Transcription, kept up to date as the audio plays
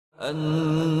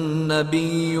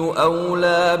النبي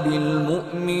أولى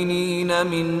بالمؤمنين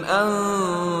من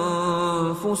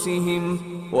أنفسهم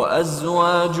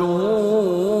وأزواجه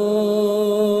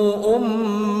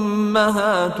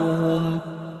أمهاتهم.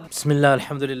 بسم الله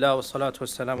الحمد لله والصلاة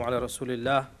والسلام على رسول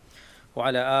الله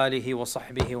وعلى آله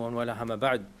وصحبه ومن والاه ما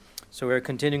بعد. So we're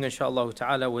continuing inshallah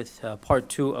ta'ala with part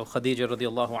 2 of Khadija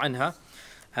radiallahu anha.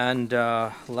 And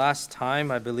last time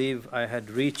I believe I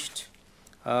had reached,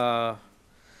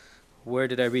 where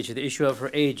did I reach? The issue of her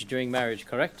age during marriage,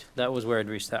 correct? That was where I'd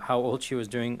reached, that how old she was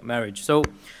during marriage. So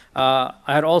I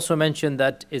had also mentioned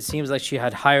that it seems like she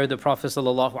had hired the Prophet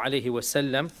sallallahu alaihi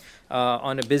wasallam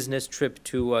on a business trip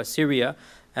to Syria.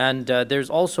 And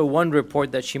there's also one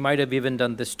report that she might have even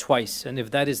done this twice. And if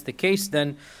that is the case,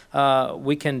 then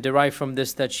we can derive from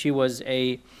this that she was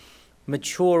a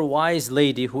mature, wise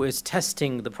lady who is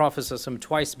testing the Prophet ﷺ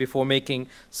twice before making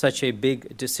such a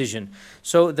big decision.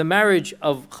 So the marriage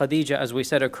of Khadija, as we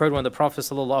said, occurred when the Prophet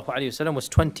ﷺ was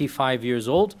 25 years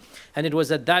old. And it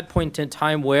was at that point in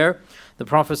time where the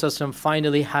Prophet ﷺ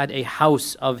finally had a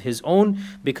house of his own,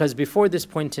 because before this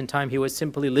point in time he was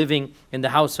simply living in the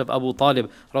house of Abu Talib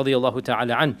radiallahu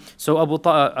ta'ala an. So I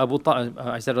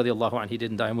said radiallahu an, he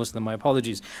didn't die a Muslim, my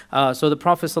apologies. So the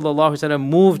Prophet ﷺ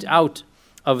moved out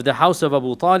of the house of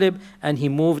Abu Talib and he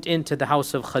moved into the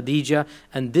house of Khadija,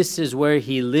 and this is where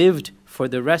he lived for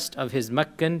the rest of his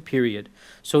Meccan period.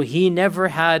 So he never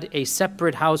had a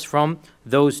separate house from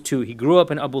those two. He grew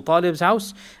up in Abu Talib's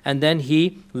house and then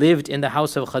he lived in the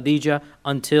house of Khadija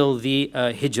until the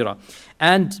Hijrah.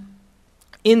 And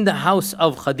in the house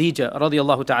of Khadija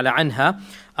radiallahu ta'ala anha,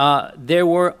 there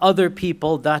were other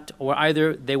people that were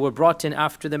either they were brought in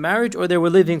after the marriage or they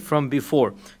were living from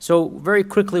before. So very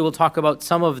quickly we'll talk about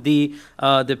some of the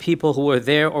people who were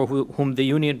there or whom the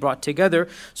union brought together.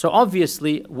 So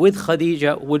obviously with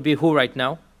Khadija would be who right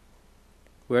now?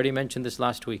 We already mentioned this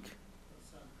last week.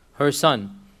 Her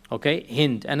son. Okay,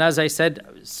 Hind. And as I said,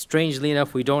 strangely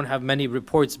enough, we don't have many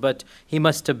reports, but he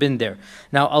must have been there.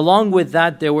 Now, along with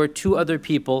that, there were two other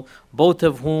people, both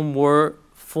of whom were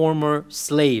former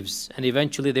slaves, and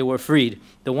eventually they were freed.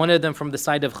 The one of them from the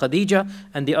side of Khadija,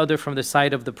 and the other from the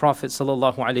side of the Prophet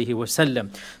sallallahu alaihi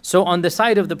wasallam. So on the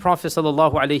side of the Prophet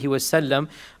sallallahu alaihi wasallam,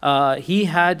 he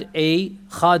had a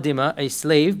khadima, a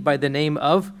slave by the name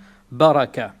of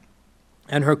Baraka.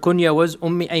 And her kunya was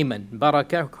Ayman.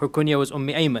 Baraka, her kunya was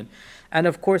Ayman. And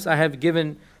of course, I have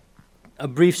given a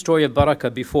brief story of Baraka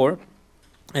before.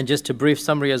 And just a brief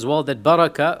summary as well, that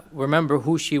Baraka, remember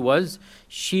who she was?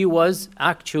 She was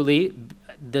actually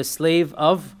the slave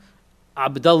of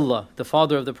Abdullah, the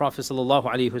father of the Prophet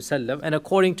ﷺ. And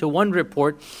according to one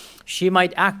report, she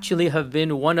might actually have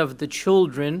been one of the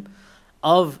children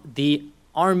of the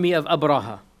army of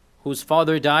Abraha, whose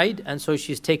father died, and so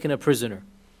she's taken a prisoner.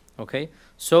 Okay,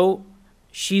 so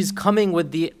she's coming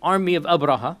with the army of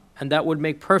Abraha, and that would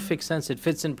make perfect sense. It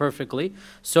fits in perfectly.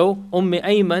 So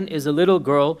Ayman is a little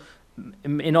girl.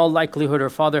 In all likelihood, her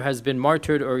father has been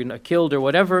martyred or killed or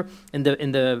whatever in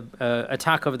the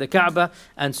attack of the Kaaba,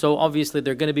 and so obviously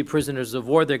they're going to be prisoners of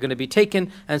war. They're going to be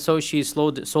taken, and so she's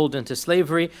sold into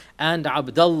slavery. And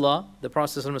Abdullah, the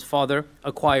Prophet's father,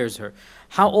 acquires her.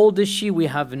 How old is she? We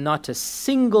have not a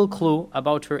single clue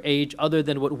about her age other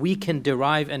than what we can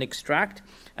derive and extract.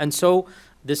 And so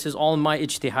this is all my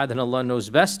ijtihad, and Allah knows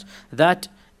best, that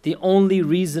the only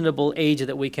reasonable age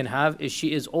that we can have is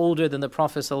she is older than the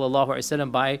Prophet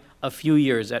ﷺ by a few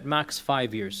years, at max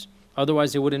 5 years.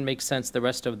 Otherwise, it wouldn't make sense, the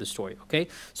rest of the story, okay?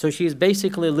 So she is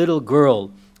basically a little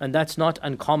girl, and that's not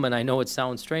uncommon. I know it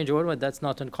sounds strange, but that's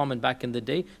not uncommon back in the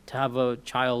day to have a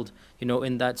child,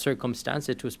 in that circumstance.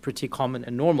 It was pretty common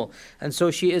and normal. And so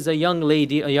she is a young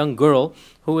lady, a young girl,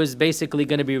 who is basically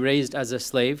going to be raised as a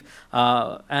slave.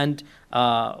 And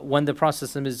when the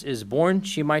Prophet is born,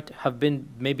 she might have been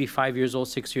maybe 5 years old,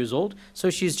 6 years old.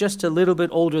 So she's just a little bit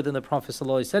older than the Prophet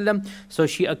ﷺ. So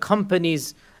she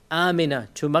accompanies Amina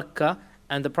to Mecca,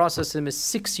 and the Prophet is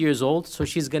 6 years old, so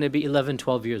she's going to be 11,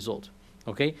 12 years old.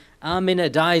 Okay, Amina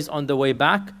dies on the way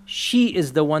back. She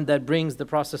is the one that brings the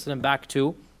Prophet back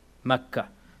to Mecca.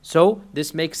 So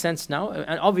this makes sense now,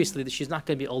 and obviously she's not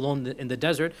going to be alone in the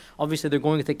desert. Obviously they're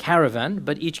going with a caravan,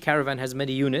 but each caravan has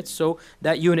many units. So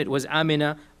that unit was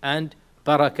Amina and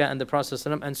Baraka and the Prophet,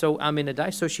 and so Amina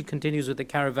dies. So she continues with the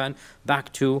caravan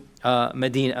back to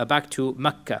Medina, back to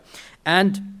Mecca,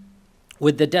 and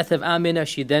with the death of Amina,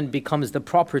 she then becomes the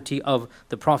property of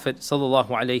the Prophet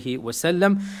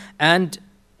ﷺ, and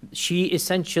she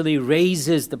essentially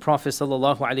raises the Prophet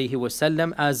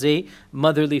ﷺ as a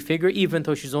motherly figure, even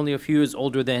though she's only a few years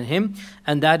older than him.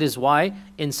 And that is why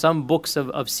in some books of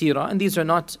seerah, and these are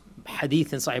not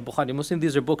hadith in Sahih Bukhari, Muslim,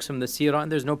 these are books from the seerah,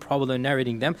 and there's no problem in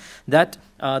narrating them, that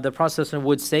the Prophet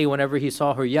would say whenever he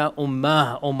saw her, Ya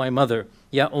Ummah, oh my mother,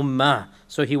 Ya Ummah.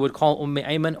 So he would call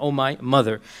Ayman, oh my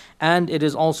mother. And it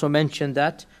is also mentioned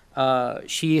that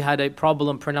she had a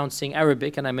problem pronouncing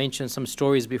Arabic, and I mentioned some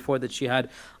stories before that she had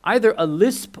either a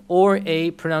lisp or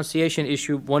a pronunciation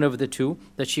issue, one of the two,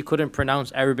 that she couldn't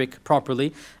pronounce Arabic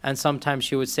properly, and sometimes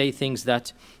she would say things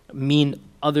that mean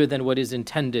other than what is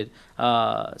intended,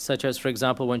 such as, for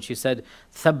example, when she said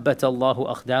ثَبَّتَ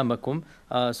اللَّهُ أَخْدَامَكُمْ,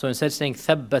 so instead of saying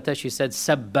ثَبَّتَ, she said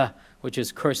سَبَّ, which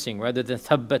is cursing, rather than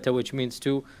thabbata, which means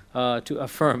to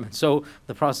affirm. So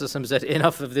the Prophet said,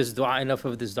 enough of this dua, enough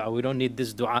of this dua. We don't need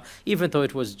this dua, even though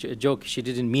it was a joke. She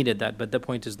didn't mean it that, but the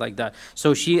point is like that.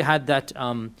 So she had that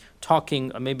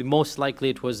talking. Maybe most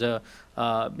likely it was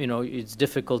it's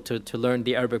difficult to learn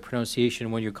the Arabic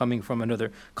pronunciation when you're coming from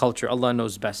another culture. Allah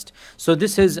knows best. So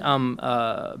this is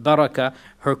Baraka.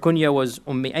 Her kunya was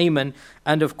Ayman,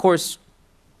 and of course,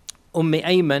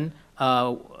 Ayman.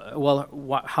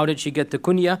 How did she get the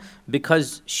kunya?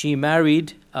 Because she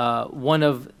married one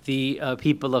of the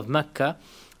people of Mecca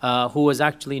who was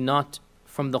actually not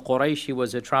from the Quraysh. He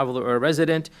was a traveler or a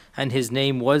resident, and his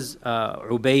name was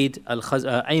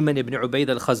Ayman ibn Ubayd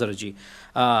al-Khazraji.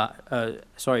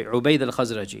 Ubayd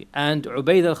al-Khazraji. And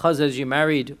Ubayd al-Khazraji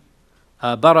married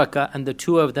Baraka, and the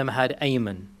two of them had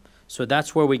Ayman. So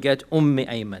that's where we get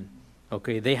Ayman.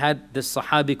 Okay, they had this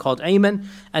Sahabi called Ayman,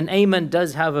 and Ayman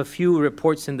does have a few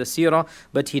reports in the seerah,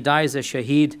 but he dies a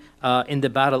shaheed in the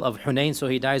battle of Hunayn, so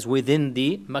he dies within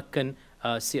the Meccan,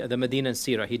 the Medinan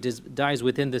seerah. He dies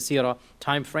within the seerah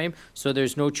time frame, so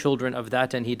there's no children of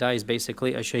that, and he dies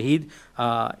basically a shaheed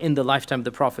in the lifetime of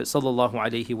the Prophet sallallahu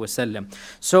alaihi wasallam.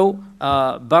 So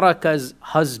Baraka's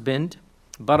husband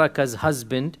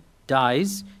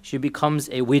dies, she becomes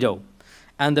a widow.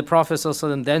 And the Prophet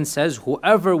ﷺ then says,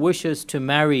 whoever wishes to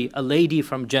marry a lady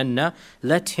from Jannah,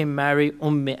 let him marry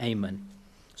Ayman.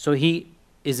 So he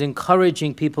is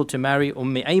encouraging people to marry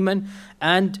Ayman,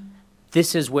 and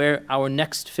this is where our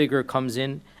next figure comes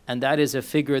in, and that is a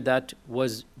figure that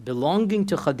was belonging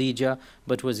to Khadija,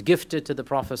 but was gifted to the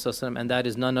Prophet ﷺ, and that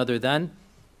is none other than,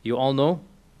 you all know,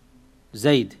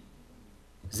 Zayd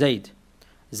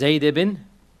ibn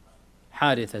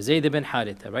Haritha, Zayd ibn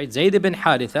Haritha, right? Zayd ibn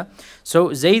Haritha.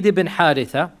 So Zayd ibn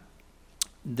Haritha,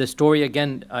 the story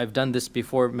again, I've done this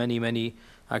before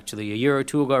actually a year or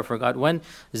two ago, I forgot when.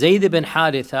 Zayd ibn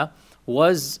Haritha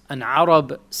was an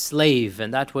Arab slave,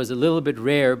 and that was a little bit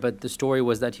rare, but the story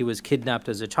was that he was kidnapped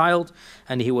as a child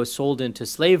and he was sold into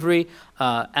slavery,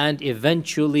 and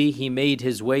eventually he made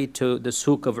his way to the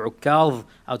souk of Ukkal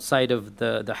outside of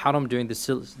the haram during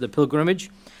the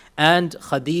pilgrimage, and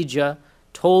Khadija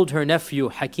told her nephew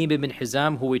Hakim ibn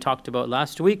Hizam, who we talked about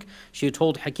last week. She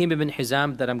told Hakim ibn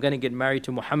Hizam that I'm going to get married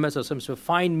to Muhammad, so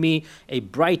find me a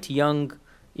bright young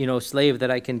slave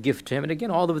that I can give to him. And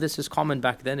again, all of this is common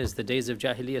back then, as the days of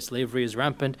Jahiliyyah, slavery is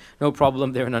rampant, no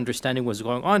problem there in understanding what's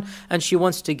going on. And she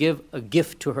wants to give a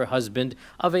gift to her husband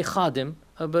of a khadim,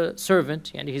 of a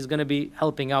servant, and he's going to be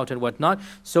helping out and whatnot.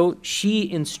 So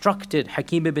she instructed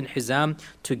Hakim ibn Hizam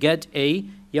to get a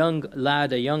young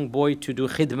lad, a young boy, to do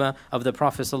khidmah of the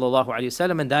Prophet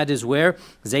ﷺ, and that is where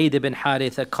Zayd ibn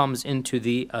Haritha comes into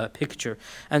the picture.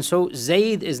 And so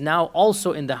Zayd is now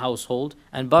also in the household,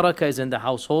 and Baraka is in the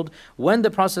household. When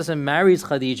the Prophet ﷺ marries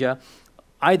Khadija,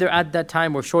 either at that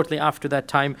time or shortly after that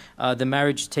time, the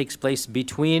marriage takes place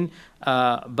between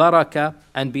Baraka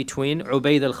and between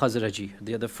Ubayd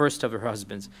al-Khazraji, the first of her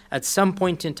husbands. At some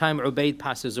point in time, Ubayd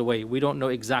passes away. We don't know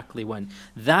exactly when.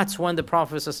 That's when the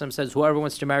Prophet ﷺ says, whoever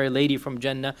wants to marry a lady from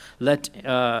Jannah, let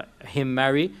him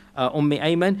marry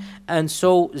Ayman. And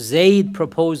so Zayd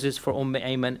proposes for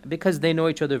Ayman because they know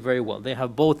each other very well. They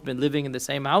have both been living in the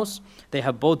same house. They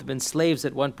have both been slaves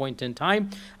at one point in time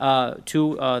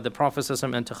to the Prophet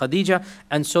ﷺ and to Khadija.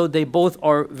 And so they both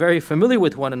are very familiar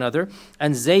with one another.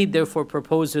 And Zayd therefore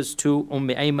proposes to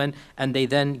Ayman, and they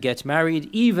then get married,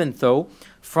 even though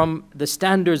from the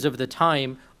standards of the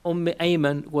time,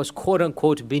 Ayman was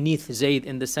quote-unquote beneath Zayd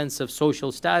in the sense of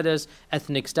social status,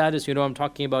 ethnic status. I'm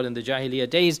talking about in the Jahiliyyah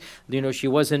days. She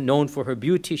wasn't known for her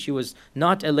beauty. She was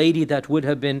not a lady that would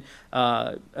have been,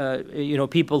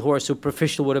 people who are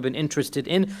superficial would have been interested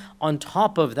in. On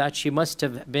top of that, she must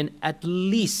have been at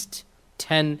least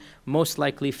 10, most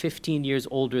likely 15 years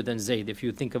older than Zayd, if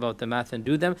you think about the math and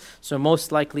do them. So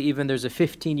most likely even there's a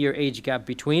 15-year age gap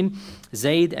between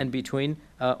Zayd and between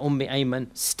Ayman.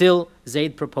 Still,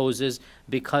 Zayd proposes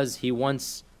because he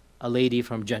wants a lady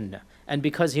from Jannah, and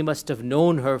because he must have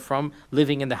known her from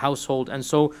living in the household. And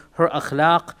so her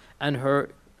akhlaq and her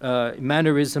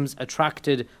mannerisms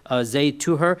attracted Zayd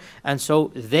to her, and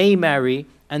so they marry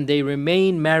and they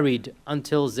remain married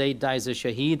until Zayd dies a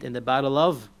shaheed in the battle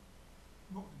of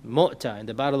Mu'ta, in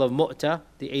the battle of Mu'ta,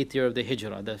 the 8th year of the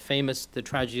Hijrah, the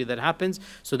tragedy that happens.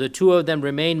 So the two of them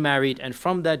remain married, and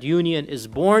from that union is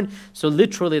born. So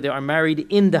literally they are married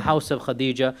in the house of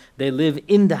Khadija. They live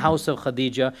in the house of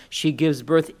Khadija. She gives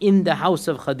birth in the house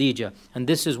of Khadija. And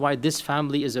this is why this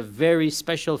family is a very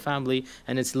special family,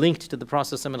 and it's linked to the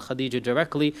Prophet and Khadija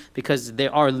directly, because they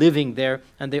are living there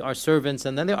and they are servants,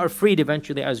 and then they are freed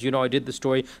eventually. As you know, I did the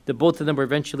story that both of them were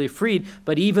eventually freed,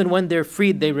 but even when they're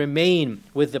freed, they remain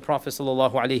with the Prophet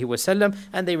sallallahu alaihi wasallam,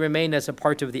 and they remain as a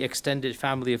part of the extended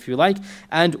family, if you like.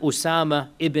 And Usama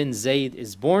ibn Zayd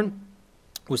is born.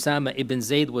 Usama ibn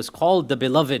Zayd was called the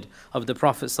beloved of the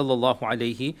Prophet sallallahu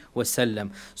alaihi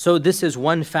wasallam. So this is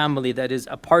one family that is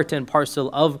a part and parcel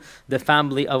of the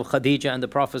family of Khadija and the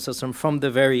Prophet sallallahu alaihi wasallam from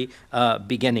the very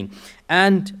beginning.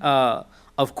 And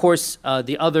of course,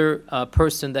 the other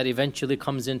person that eventually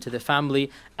comes into the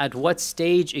family, at what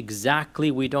stage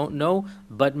exactly we don't know,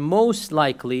 but most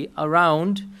likely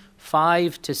around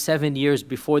 5 to 7 years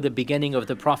before the beginning of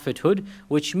the prophethood,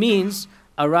 which means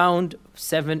around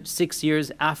 6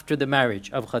 years after the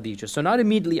marriage of Khadija. So not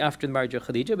immediately after the marriage of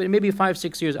Khadija, but maybe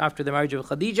 5-6 years after the marriage of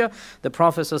Khadija, the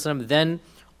Prophet ﷺ then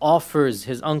offers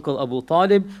his uncle Abu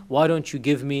Talib, why don't you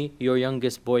give me your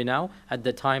youngest boy now? At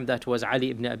the time that was Ali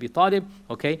ibn Abi Talib.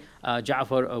 Okay,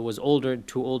 Ja'far was older,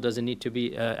 too old, doesn't need to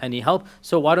be any help.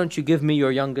 So why don't you give me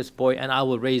your youngest boy and I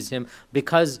will raise him?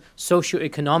 Because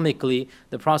socio-economically,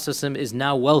 the Prophet is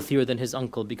now wealthier than his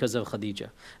uncle because of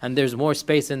Khadija. And there's more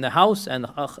space in the house, and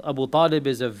Abu Talib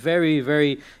is a very,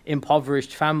 very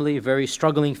impoverished family, very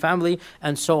struggling family.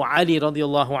 And so Ali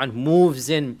radiallahu anhu moves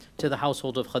in to the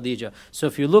household of Khadija. So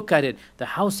if you look at it, the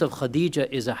house of Khadija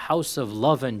is a house of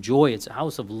love and joy. It's a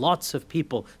house of lots of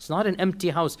people. It's not an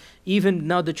empty house. Even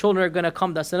now the children are going to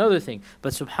come, that's another thing.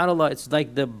 But subhanAllah, it's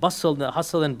like the bustle, the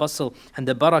hustle and bustle and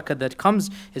the barakah that comes.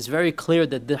 It's very clear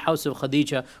that the house of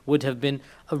Khadija would have been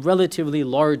a relatively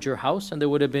larger house, and there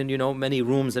would have been, many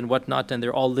rooms and whatnot, and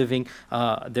they're all living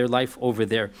their life over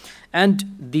there.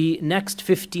 And the next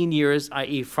 15 years,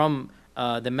 i.e. from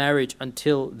the marriage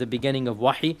until the beginning of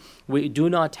Wahi, we do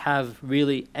not have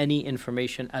really any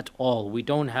information at all. We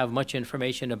don't have much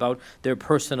information about their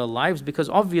personal lives, because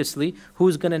obviously,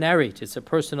 who's going to narrate? It's a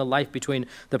personal life between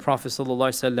the Prophet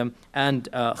ﷺ and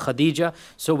Khadija.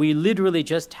 So we literally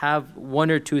just have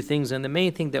one or two things, and the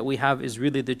main thing that we have is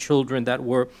really the children that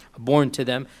were born to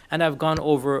them. And I've gone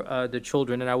over the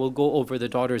children, and I will go over the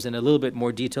daughters in a little bit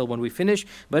more detail when we finish.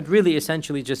 But really,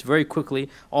 essentially, just very quickly,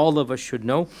 all of us should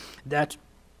know that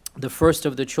the first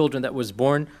of the children that was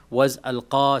born was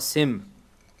Al-Qasim.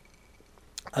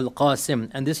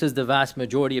 Al-Qasim, and this is the vast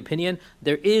majority opinion.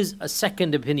 There is a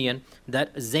second opinion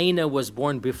that Zainab was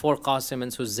born before Qasim,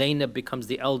 and so Zainab becomes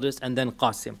the eldest and then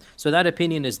Qasim. So that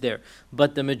opinion is there.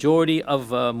 But the majority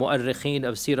of mu'arrikheen,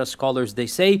 of seerah scholars, they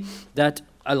say that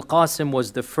Al-Qasim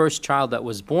was the first child that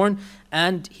was born,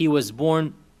 and he was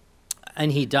born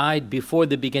and he died before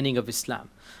the beginning of Islam.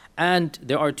 And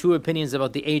there are two opinions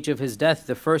about the age of his death.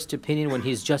 The first opinion when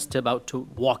he's just about to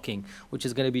walking, which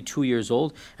is going to be 2 years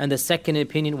old. And the second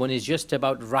opinion when he's just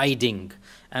about riding.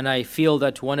 And I feel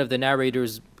that one of the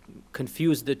narrators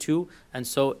confused the two, and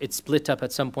so it split up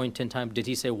at some point in time. Did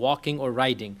he say walking or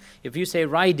riding? If you say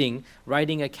riding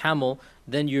a camel,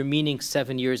 then you're meaning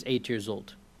 7 years, 8 years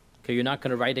old. Okay, you're not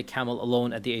going to ride a camel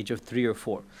alone at the age of 3 or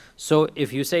 4. So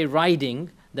if you say riding,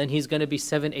 then he's going to be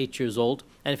 7, 8 years old.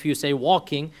 And if you say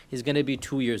walking, he's going to be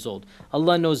 2 years old.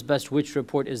 Allah knows best which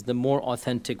report is the more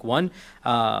authentic one.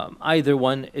 Either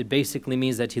one, it basically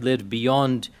means that he lived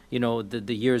beyond,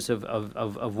 the years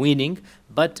of weaning.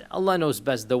 But Allah knows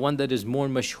best. The one that is more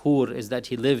mashhur is that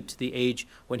he lived to the age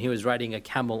when he was riding a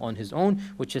camel on his own,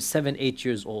 which is 7, 8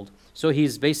 years old. So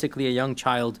he's basically a young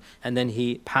child, and then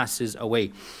he passes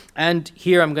away. And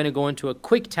here I'm going to go into a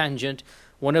quick tangent.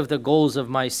 One of the goals of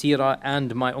my seerah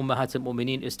and my Ummahat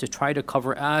Al-Mu'mineen is to try to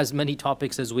cover as many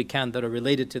topics as we can that are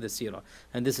related to the seerah.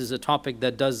 And this is a topic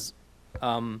that does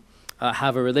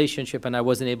have a relationship, and I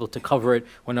wasn't able to cover it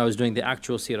when I was doing the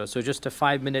actual seerah. So just a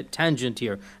 5-minute tangent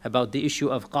here about the issue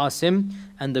of Qasim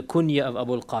and the kunya of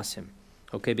Abu al-Qasim.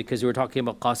 Okay, because we're talking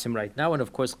about Qasim right now, and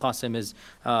of course Qasim is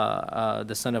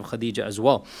the son of Khadija as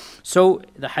well. So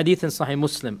the hadith in Sahih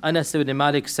Muslim, Anas ibn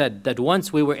Malik said that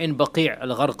once we were in Baqi'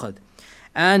 al-Gharqad,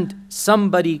 and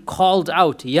somebody called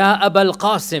out, Ya Abul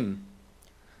Qasim.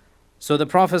 So the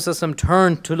Prophet ﷺ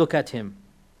turned to look at him,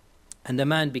 and the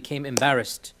man became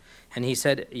embarrassed, and he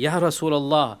said, Ya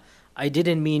Rasulullah, I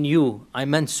didn't mean you, I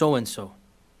meant so and so.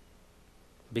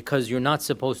 because you're not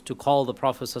supposed to call the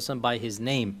Prophet ﷺ by his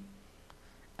name.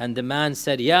 And the man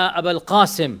said, Ya Abul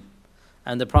Qasim.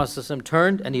 And the Prophet ﷺ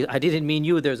turned and I didn't mean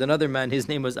you, there's another man, his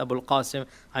name was Abul Qasim,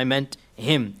 I meant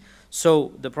him.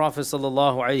 So the Prophet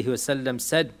ﷺ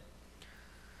said,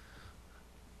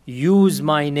 use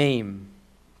my name,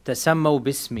 tasammaw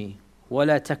bismi,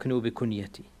 wala taknu bi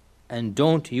kunyati, and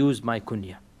don't use my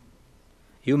kunya.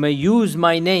 You may use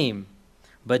my name,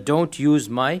 but don't use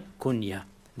my kunya.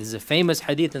 This is a famous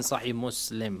hadith in Sahih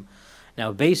Muslim.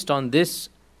 Now based on this,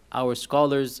 our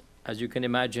scholars, as you can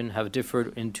imagine, have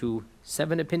differed into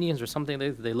 7 opinions or something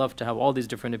like that. They love to have all these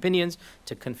different opinions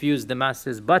to confuse the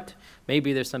masses, but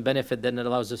maybe there's some benefit that it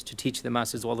allows us to teach the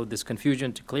masses all of this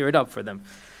confusion, to clear it up for them.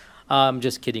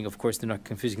 Just kidding, of course, they're not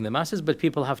confusing the masses, but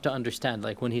people have to understand,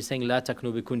 like when he's saying, La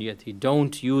taknu bi kunyati,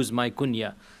 don't use my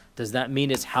kunya. Does that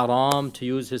mean it's haram to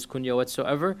use his kunya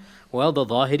whatsoever? Well, the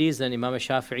Zahiris and Imam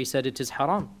Shafi'i said it is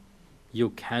haram.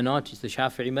 You cannot, the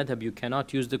Shafi'i madhab, you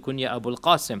cannot use the kunya Abul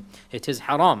Qasim. It is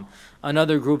haram.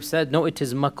 Another group said, no, it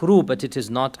is makruh, but it is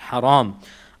not haram.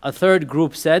 A third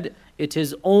group said, it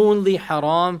is only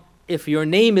haram if your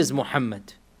name is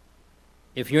Muhammad.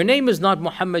 If your name is not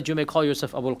Muhammad, you may call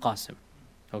yourself Abul Qasim.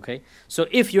 Okay? So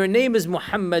if your name is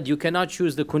Muhammad, you cannot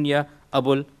choose the kunya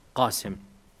Abul Qasim.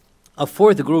 A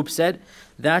fourth group said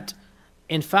that,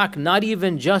 in fact, not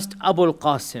even just Abul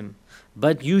Qasim,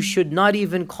 but you should not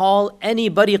even call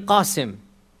anybody Qasim.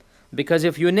 Because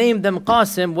if you name them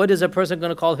Qasim, what is a person going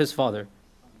to call his father?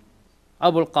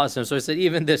 Abul Qasim. So he said,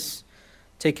 even this,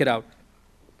 take it out.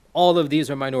 All of these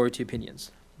are minority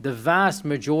opinions. The vast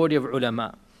majority of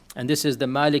ulama, and this is the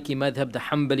Maliki madhab, the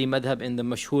Hanbali madhab, in the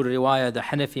Mashhur riwayah, the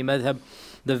Hanafi madhab,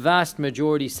 the vast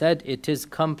majority said it is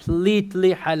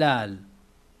completely halal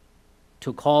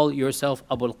to call yourself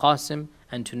Abul Qasim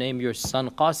and to name your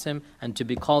son Qasim and to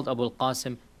be called Abul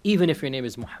Qasim even if your name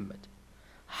is Muhammad.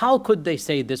 How could they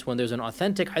say this when there's an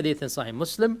authentic hadith in Sahih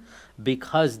Muslim?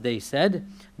 Because they said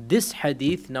this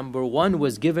hadith, number one,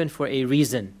 was given for a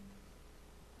reason.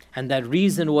 And that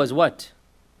reason was what?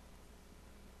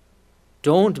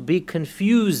 Don't be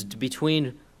confused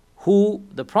between who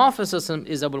the Prophet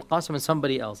is Abul Qasim and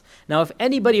somebody else. Now if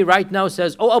anybody right now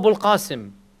says, oh, Abul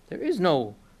Qasim, there is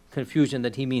no confusion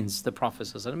that he means the Prophet.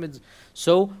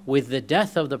 So with the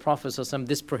death of the Prophet,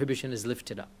 this prohibition is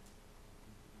lifted up.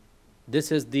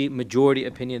 This is the majority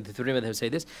opinion. The three madhab say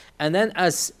this. And then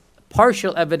as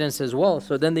partial evidence as well.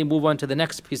 So then they move on to the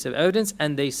next piece of evidence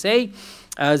and they say,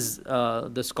 as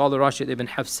the scholar Rashid ibn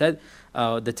Hafs said,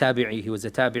 the tabi'i, he was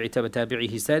a tabi'i,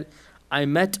 he said, I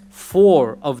met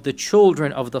 4 of the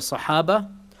children of the Sahaba,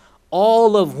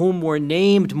 all of whom were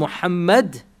named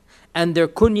Muhammad, and their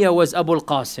kunya was Abul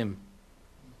Qasim.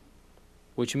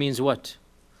 Which means what?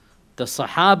 The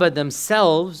Sahaba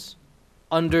themselves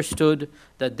understood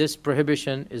that this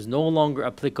prohibition is no longer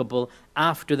applicable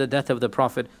after the death of the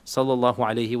Prophet sallallahu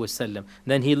alaihi wasallam.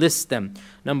 Then he lists them.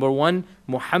 Number 1,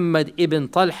 Muhammad ibn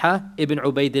Talha ibn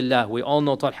Ubaidillah. We all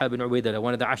know Talha ibn Ubaidillah,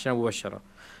 one of the Ashra Mubashara.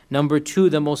 Number 2,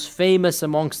 the most famous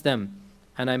amongst them.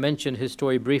 And I mentioned his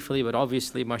story briefly, but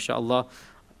obviously, mashallah,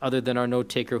 other than our note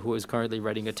taker who is currently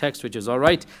writing a text, which is all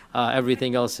right,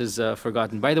 everything else is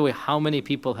forgotten. By the way, how many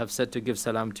people have said to give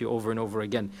salam to you over and over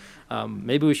again?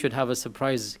 Maybe we should have a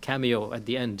surprise cameo at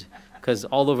the end, because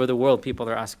all over the world people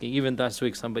are asking. Even last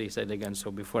week somebody said again,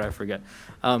 so before I forget.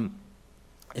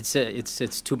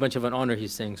 It's too much of an honor,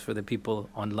 he's saying, for the people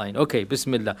online. Okay,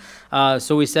 bismillah.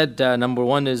 So we said number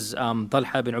 1 is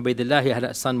Talha bin Ubaidillah. He had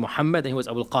a son Muhammad and he was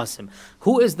Abul Qasim.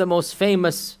 Who is the most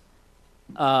famous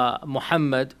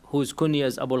Muhammad whose kunya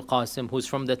is Abul Qasim, who's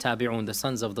from the Tabi'un, the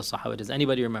sons of the Sahaba? Does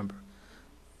anybody remember?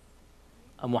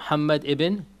 Muhammad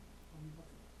ibn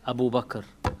Abu Bakr.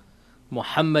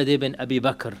 Muhammad ibn Abi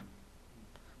Bakr.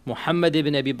 Muhammad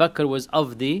ibn Abi Bakr was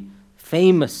of the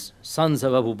famous sons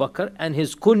of Abu Bakr, and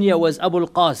his kunya was Abul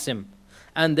Qasim.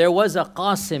 And there was a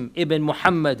Qasim ibn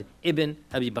Muhammad ibn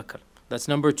Abi Bakr. That's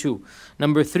number 2.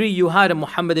 Number 3, you had a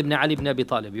Muhammad ibn Ali ibn Abi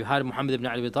Talib. You had Muhammad ibn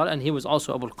Ali ibn Abi Talib, and he was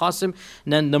also Abul Qasim.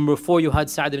 And then number 4, you had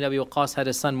Sa'd ibn Abi Waqqas, had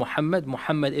a son Muhammad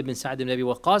ibn Sa'd ibn Abi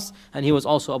Waqqas, and he was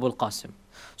also Abul Qasim.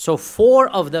 So 4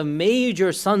 of the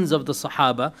major sons of the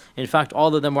Sahaba, in fact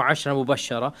all of them were Ashra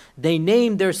Mubashara, they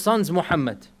named their sons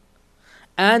Muhammad.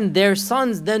 And their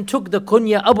sons then took the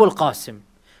kunya Abul Qasim,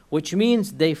 which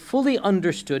means they fully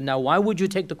understood. Now, why would you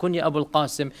take the kunya Abul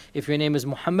Qasim if your name is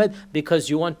Muhammad? Because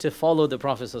you want to follow the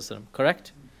Prophet ﷺ,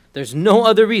 correct? There's no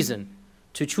other reason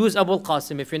to choose Abul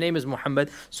Qasim if your name is Muhammad.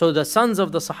 So the sons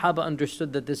of the Sahaba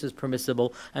understood that this is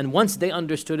permissible. And once they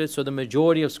understood it, so the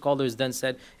majority of scholars then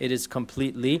said it is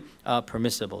completely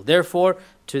permissible. Therefore,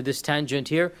 to this tangent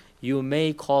here, you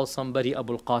may call somebody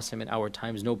Abu al-Qasim in our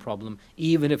times, no problem.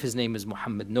 Even if his name is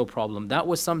Muhammad, no problem. That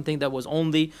was something that was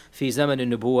only fi zaman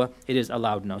al-nubuwah. It is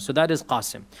allowed now. So that is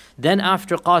Qasim. Then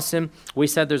after Qasim, we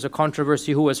said there's a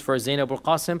controversy who was first, Zainab or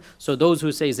Qasim. So those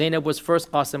who say Zainab was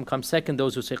first, Qasim comes second.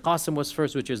 Those who say Qasim was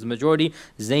first, which is the majority,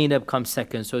 Zainab comes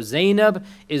second. So Zainab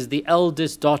is the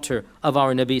eldest daughter of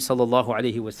our Nabi sallallahu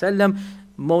alaihi wasallam.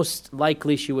 Most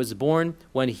likely she was born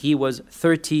when he was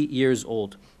 30 years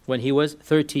old. When he was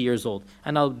 30 years old.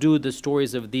 And I'll do the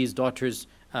stories of these daughters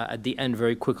at the end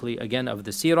very quickly again of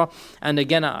the seerah. And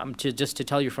again, just to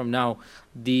tell you from now,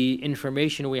 the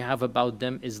information we have about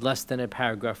them is less than a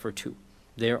paragraph or two.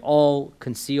 They're all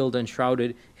concealed and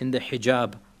shrouded in the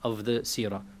hijab of the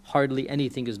seerah. Hardly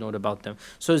anything is known about them.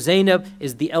 So Zainab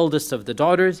is the eldest of the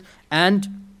daughters,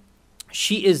 and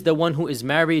she is the one who is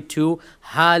married to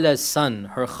Hala's son,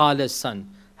 her Khala's son.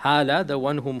 Hala, the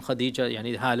one whom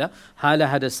Khadija, Hala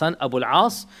had a son, Abu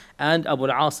al-As, and Abu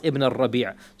al-As ibn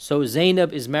al-Rabi'. So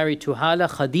Zainab is married to Hala.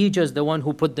 Khadija is the one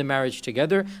who put the marriage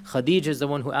together. Khadija is the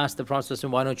one who asked the Prophet,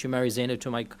 why don't you marry Zainab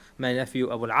to my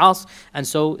nephew Abu al-As? And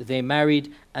so they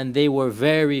married, and they were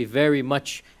very, very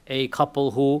much a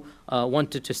couple who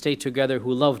wanted to stay together,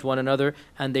 who loved one another,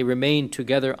 and they remained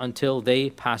together until they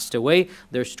passed away.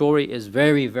 Their story is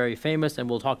very, very famous, and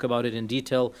we'll talk about it in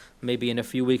detail maybe in a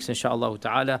few weeks, inshallah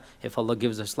ta'ala, if Allah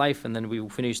gives us life, and then we will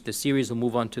finish the series. We'll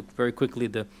move on to very quickly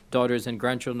the daughters and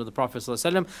grandchildren of the Prophet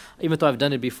ﷺ, even though I've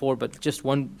done it before, but just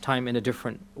one time in a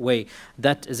different way.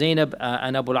 That Zainab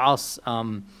and Abu al-As,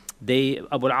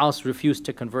 Abu al-As refused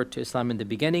to convert to Islam in the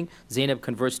beginning. Zainab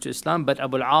converts to Islam, but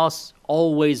Abu al-As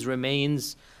always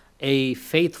remains a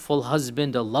faithful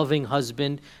husband, a loving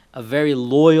husband, a very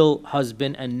loyal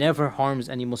husband, and never harms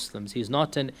any Muslims. He's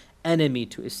not an enemy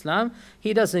to Islam.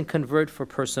 He doesn't convert for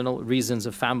personal reasons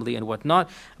of family and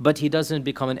whatnot, but he doesn't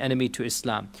become an enemy to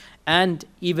Islam. And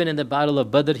even in the Battle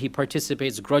of Badr, he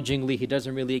participates grudgingly. He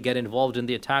doesn't really get involved in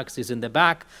the attacks. He's in the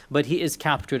back, but he is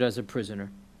captured as a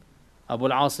prisoner. Abu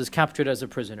al-As is captured as a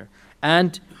prisoner.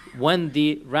 And when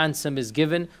the ransom is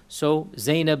given, so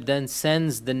Zainab then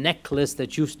sends the necklace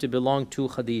that used to belong to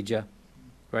Khadija.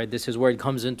 Right, this is where it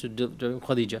comes into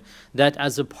Khadija. That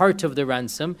as a part of the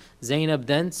ransom, Zainab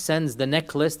then sends the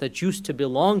necklace that used to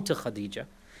belong to Khadija.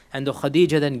 And the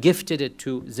Khadija then gifted it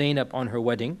to Zainab on her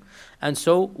wedding. And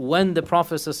so when the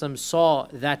Prophet ﷺ saw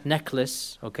that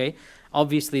necklace, okay,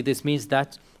 obviously this means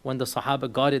that when the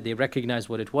Sahaba got it, they recognized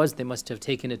what it was. They must have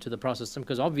taken it to the Prophet ﷺ,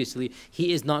 because obviously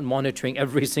he is not monitoring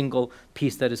every single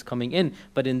piece that is coming in.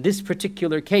 But in this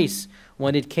particular case,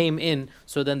 when it came in,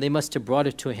 so then they must have brought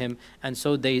it to him. And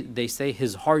so they say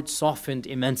his heart softened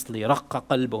immensely. رَقَّ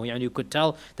قَلْبُهُ. You could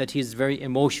tell that he's very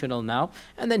emotional now.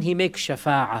 And then he makes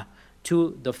shafa'ah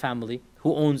to the family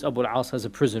who owns Abu al-As as a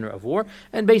prisoner of war.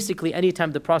 And basically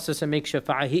anytime the Prophet makes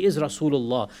shafa'ah, he is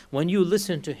Rasulullah. When you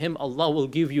listen to him, Allah will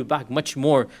give you back much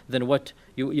more than what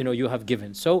you have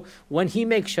given. So when he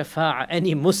makes shafa'ah,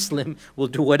 any Muslim will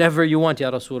do whatever you want, Ya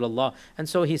Rasulullah. And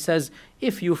so he says,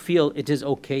 if you feel it is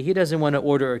okay, he doesn't want to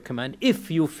order or command.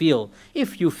 If you feel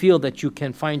that you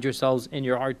can find yourselves in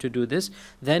your heart to do this,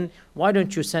 then why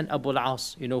don't you send Abu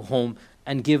al-As, home,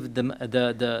 and give them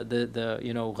the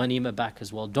ghanima back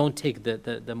as well. Don't take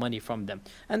the money from them.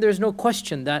 And there's no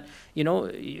question that,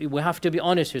 we have to be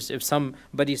honest. If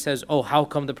somebody says, oh, how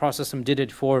come the Prophet did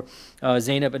it for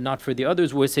Zainab and not for the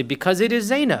others, we'll say, because it is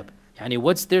Zainab.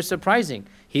 What's there surprising?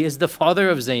 He is the father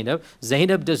of Zainab.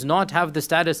 Zainab does not have the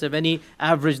status of any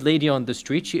average lady on the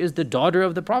street. She is the daughter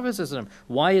of the Prophet ﷺ.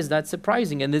 Why is that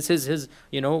surprising? And this is his,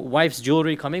 wife's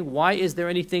jewelry coming. Why is there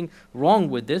anything wrong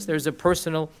with this? There's a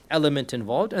personal element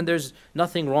involved, and there's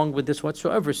nothing wrong with this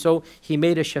whatsoever. So he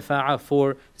made a shafa'ah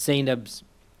for Zainab's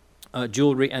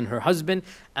jewelry and her husband,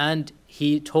 and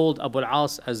he told Abu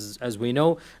al-As, as we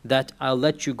know, that I'll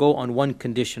let you go on one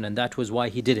condition, and that was why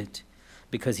he did it.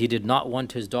 Because he did not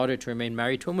want his daughter to remain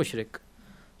married to a mushrik.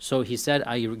 So he said,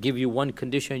 I give you one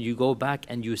condition, you go back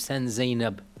and you send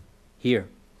Zainab here.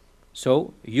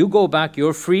 So you go back,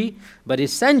 you're free, but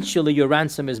essentially your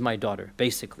ransom is my daughter,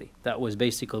 basically. That was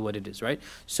basically what it is, right?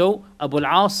 So Abu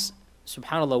al-As,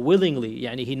 subhanAllah,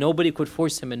 willingly, nobody could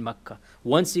force him in Makkah.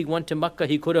 Once he went to Makkah,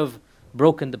 he could have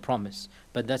broken the promise,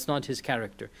 but that's not his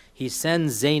character. He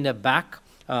sends Zainab back.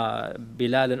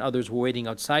 Bilal and others were waiting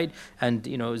outside, and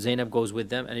Zainab goes with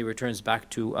them, and he returns back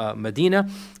to Medina.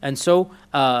 And so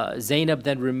Zainab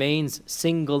then remains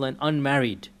single and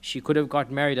unmarried. She could have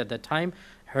got married at that time.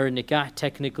 Her nikah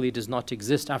technically does not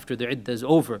exist after the iddah is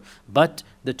over, but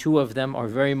the two of them are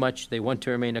very much, they want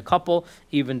to remain a couple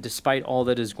even despite all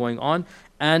that is going on.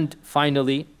 And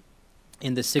finally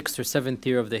in the 6th or 7th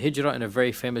year of the Hijrah, in a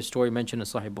very famous story mentioned in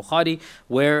Sahih Bukhari,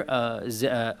 where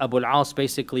Abu al-As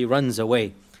basically runs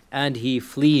away and he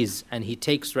flees and he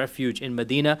takes refuge in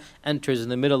Medina, enters in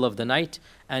the middle of the night,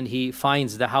 and he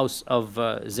finds the house of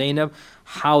Zainab.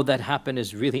 How that happened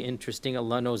is really interesting.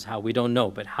 Allah knows how, we don't know.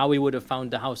 But how he would have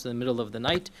found the house in the middle of the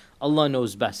night, Allah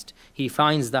knows best. He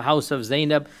finds the house of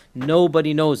Zainab.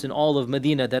 Nobody knows in all of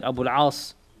Medina that Abu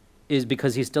al-As is,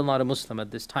 because he's still not a Muslim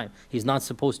at this time. He's not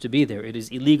supposed to be there. It is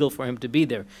illegal for him to be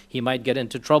there. He might get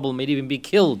into trouble, may even be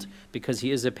killed, because he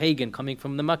is a pagan coming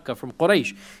from the Mecca, from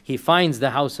Quraysh. He finds the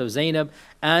house of Zainab,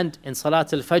 and in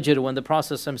Salat al-Fajr, when the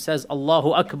Prophet says,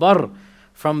 Allahu Akbar,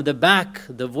 from the back,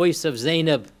 the voice of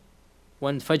Zainab,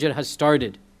 when Fajr has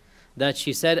started, that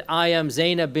she said, I am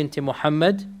Zainab bint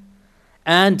Muhammad,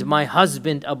 and my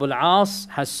husband Abu al-As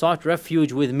has sought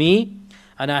refuge with me,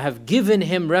 and I have given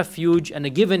him refuge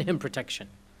and given him protection.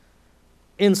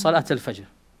 In Salat al-Fajr.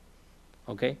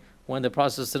 Okay? When the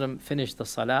Prophet ﷺ finished the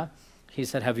Salah, he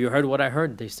said, have you heard what I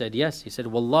heard? They said, yes. He said,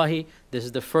 Wallahi, this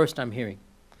is the first I'm hearing.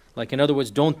 Like, in other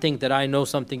words, don't think that I know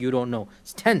something you don't know.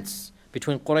 It's tense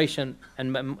between Quraysh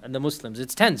and the Muslims.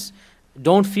 It's tense.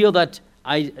 Don't feel that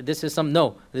this is some,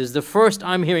 no. This is the first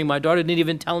I'm hearing. My daughter didn't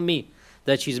even tell me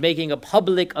that she's making a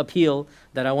public appeal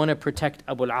that I want to protect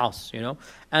Abu al-As, you know.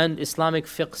 And Islamic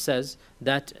fiqh says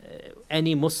that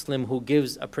any Muslim who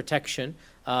gives a protection,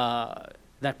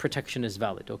 that protection is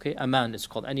valid, okay? Aman is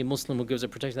called. Any Muslim who gives a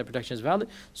protection, that protection is valid.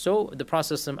 So the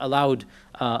Prophet allowed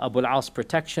Abu al-As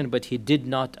protection, but he did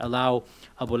not allow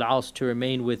Abu al-As to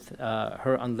remain with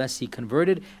her unless he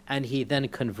converted, and he then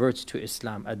converts to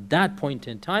Islam at that point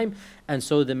in time, and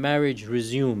so the marriage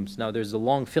resumes. Now there's a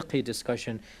long fiqhi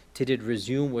discussion. Did it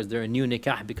resume? Was there a new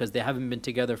nikah? Because they haven't been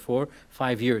together for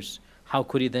 5 years. How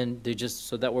could he then,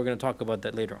 so that we're going to talk about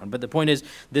that later on. But the point is,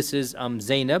 this is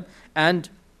Zainab, and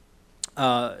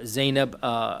Zainab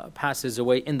passes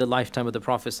away in the lifetime of the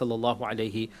Prophet sallallahu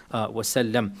alaihi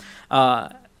wasallam.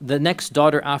 The next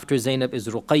daughter after Zainab is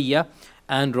Ruqayya,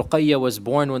 and Ruqayya was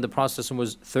born when the Prophet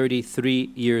was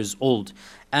 33 years old.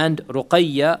 And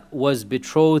Ruqayya was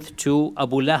betrothed to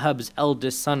Abu Lahab's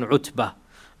eldest son Utbah,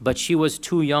 but she was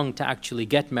too young to actually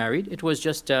get married. It was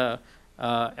just a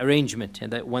arrangement,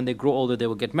 and that when they grow older they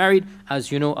will get married.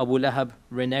 As you know, Abu Lahab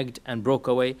reneged and broke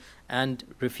away and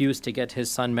refused to get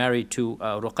his son married to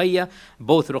Ruqayya.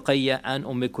 Both Ruqayya and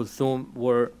Kulthum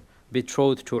were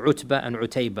betrothed to Utbah and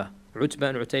Utaybah. Utbah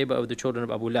and Utaybah of the children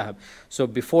of Abu Lahab. So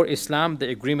before Islam, the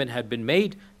agreement had been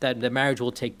made that the marriage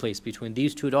will take place between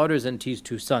these two daughters and these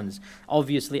two sons.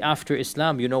 Obviously, after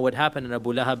Islam, you know what happened, and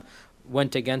Abu Lahab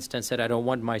went against and said, I don't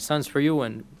want my sons for you,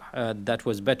 and that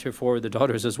was better for the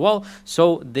daughters as well.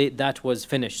 So that was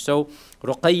finished. So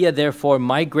Ruqayya therefore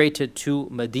migrated to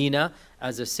Medina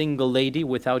as a single lady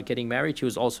without getting married. She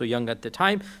was also young at the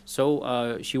time,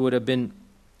 so she would have been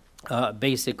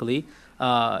basically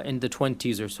in the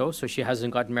 20s or so. So she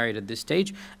hasn't gotten married at this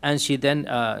stage. And she then,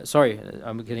 sorry,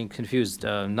 I'm getting confused,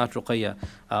 not Ruqayya.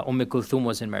 Kulthum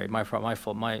wasn't married, my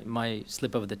fault, my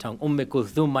slip of the tongue.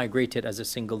 Kulthum migrated as a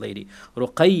single lady.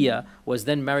 Ruqayya was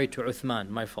then married to Uthman,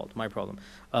 my fault, my problem.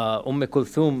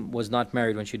 Kulthum was not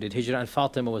married when she did Hijrah, and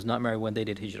Fatima was not married when they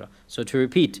did Hijrah. So to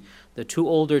repeat, the two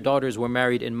older daughters were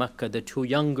married in Mecca, the two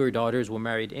younger daughters were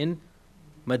married in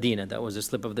Medina. That was a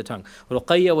slip of the tongue.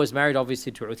 Ruqayya was married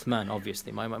obviously to Uthman,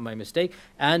 obviously, my mistake.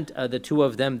 And the two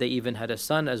of them, they even had a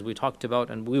son, as we talked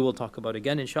about, and we will talk about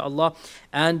again, inshallah.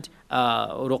 And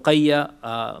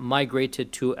Ruqayya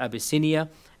migrated to Abyssinia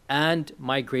and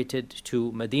migrated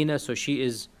to Medina. So she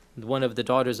is one of the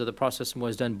daughters of the Prophet who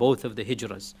has done both of the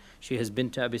hijras. She has been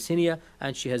to Abyssinia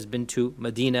and she has been to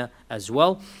Medina as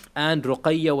well. And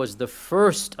Ruqayya was the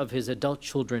first of his adult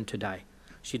children to die.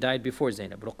 She died before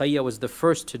Zainab. Ruqayya was the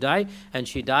first to die, and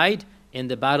she died in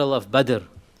the battle of Badr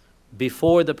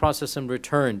before the Prophet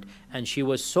returned. And she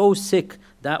was so sick,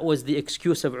 that was the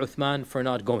excuse of Uthman for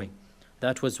not going.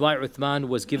 That was why Uthman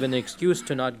was given an excuse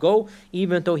to not go,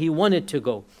 even though he wanted to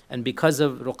go. And because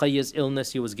of Ruqayya's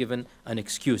illness, he was given an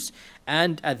excuse.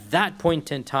 And at that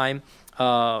point in time,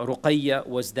 Ruqayya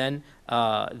was then,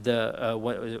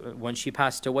 when she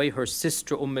passed away, her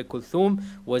sister Kulthum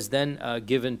was then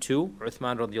given to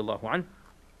Uthman radiallahu anh.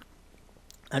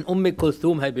 And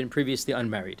Kulthum had been previously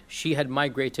unmarried. She had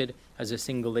migrated as a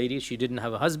single lady. She didn't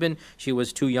have a husband. She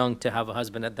was too young to have a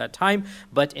husband at that time.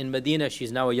 But in Medina,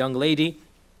 she's now a young lady.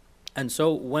 And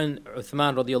so when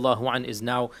Uthman radiallahu anh is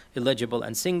now eligible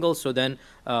and single, so then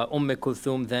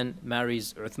Kulthum then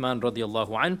marries Uthman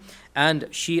radiallahu anh, and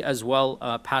she as well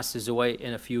passes away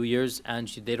in a few years, and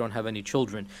they don't have any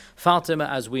children. Fatima,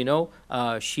 as we know,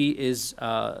 she is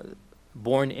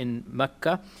born in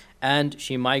Mecca, and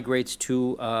she migrates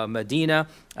to Medina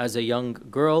as a young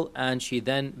girl, and she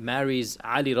then marries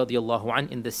Ali radiallahu anh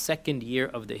in the second year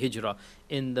of the Hijrah,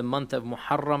 in the month of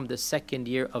Muharram, the second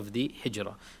year of the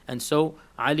Hijrah. And so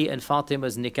Ali and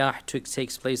Fatima's nikah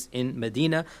takes place in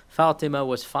Medina. Fatima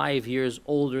was 5 years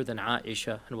older than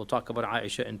Aisha, and we'll talk about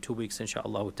Aisha in 2 weeks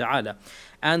inshaAllah ta'ala.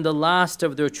 And the last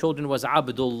of their children was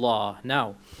Abdullah.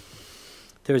 Now,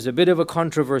 there's a bit of a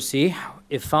controversy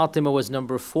if Fatima was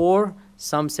number 4.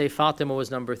 Some say Fatima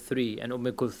was number 3 and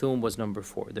Kulthum was number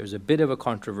 4. There's a bit of a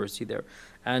controversy there.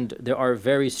 And there are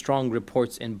very strong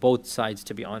reports in both sides,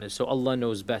 to be honest. So Allah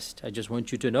knows best. I just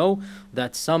want you to know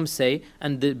that some say,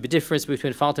 and the difference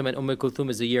between Fatima and Kulthum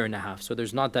is 1.5 years. So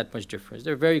there's not that much difference.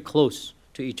 They're very close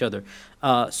to each other.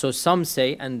 So some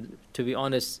say, and to be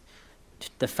honest,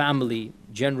 the family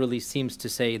generally seems to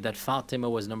say that Fatima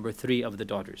was number 3 of the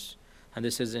daughters. And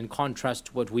this is in contrast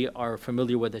to what we are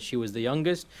familiar with, that she was the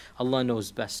youngest. Allah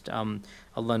knows best.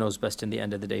 Allah knows best in the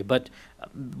end of the day. But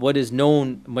what is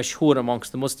known, mashhur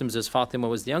amongst the Muslims, is Fatima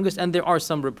was the youngest. And there are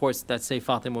some reports that say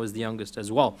Fatima was the youngest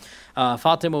as well.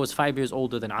 Fatima was 5 years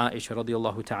older than Aisha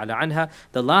radiallahu ta'ala anha.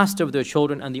 The last of their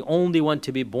children and the only one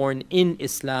to be born in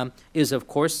Islam is, of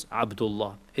course,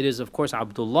 Abdullah. It is, of course,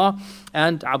 Abdullah.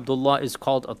 And Abdullah is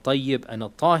called At-Tayyib and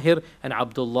At-Tahir. And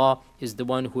Abdullah is the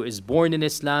one who is born in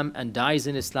Islam and dies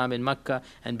in Islam in Mecca,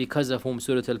 and because of whom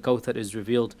Surah Al-Kawthar is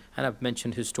revealed. And I've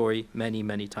mentioned his story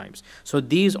many times. So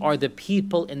these are the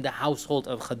people in the household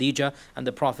of Khadija and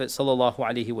the Prophet sallallahu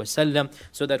alaihi wasallam,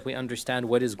 so that we understand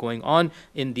what is going on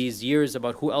in these years,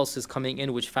 about who else is coming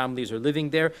in, which families are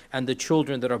living there, and the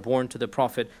children that are born to the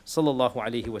Prophet sallallahu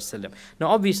alaihi wasallam. Now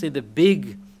obviously the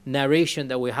big narration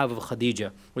that we have of Khadija,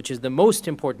 which is the most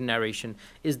important narration,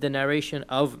 is the narration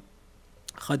of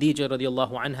Khadija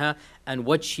radiallahu anha and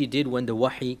what she did when the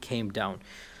wahi came down.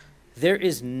 There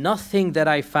is nothing that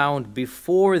I found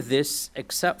before this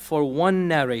except for one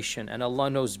narration, and Allah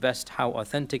knows best how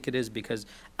authentic it is, because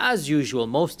as usual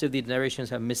most of the narrations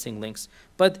have missing links,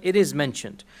 but it is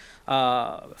mentioned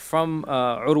from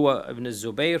Urwa ibn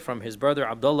Zubayr, from his brother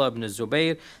Abdullah ibn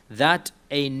Zubayr, that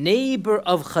a neighbor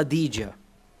of Khadija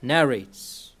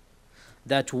narrates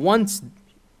that once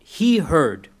he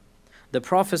heard the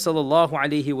Prophet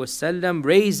ﷺ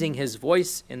raising his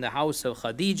voice in the house of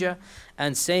Khadija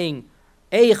and saying,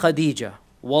 "Ay Khadija,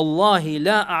 Wallahi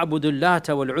la a'budu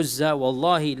al-Lata wal-Uzza,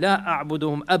 Wallahi la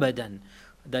a'buduhum abadan."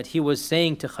 That he was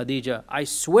saying to Khadija, "I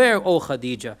swear, O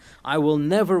Khadija, I will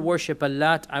never worship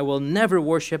Al-Lat, I will never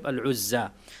worship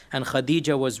Al-Uzza." And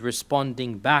Khadija was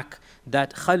responding back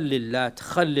that Khallil Lat,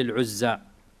 Khallil Uzza.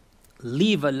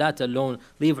 Leave Al-Lat alone,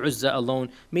 leave Uzza alone,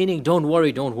 meaning don't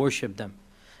worry, don't worship them.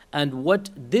 And what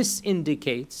this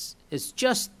indicates is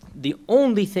just the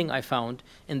only thing I found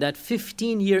in that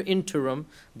 15-year interim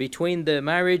between the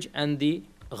marriage and the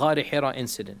Ghar Hira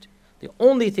incident. The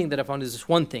only thing that I found is this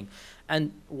one thing.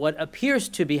 And what appears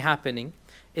to be happening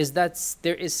is that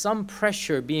there is some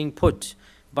pressure being put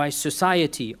by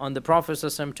society on the Prophet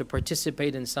ﷺ to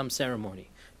participate in some ceremony,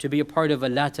 to be a part of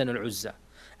Al-Lat and Al-Uzza.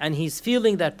 And he's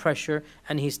feeling that pressure,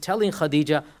 and he's telling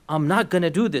Khadija, "I'm not going to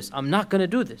do this, I'm not going to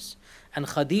do this." And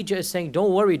Khadija is saying,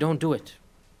 "Don't worry, don't do it.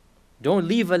 Don't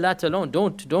leave Al-Lat alone.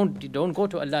 Don't go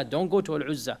to Al-Lat, don't go to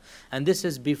Al-Uzza." And this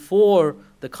is before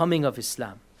the coming of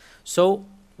Islam. So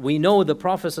we know the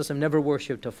Prophet ﷺ never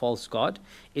worshipped a false god.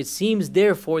 It seems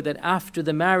therefore that after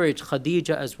the marriage,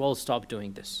 Khadija as well stopped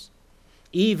doing this,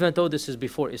 even though this is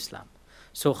before Islam.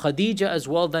 So Khadija as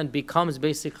well then becomes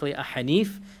basically a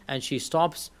Hanif, and she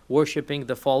stops worshipping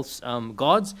the false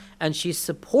gods, and she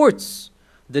supports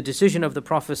the decision of the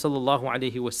Prophet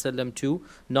ﷺ to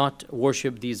not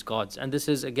worship these gods. And this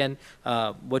is again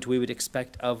what we would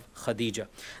expect of Khadija.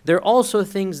 There are also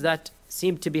things that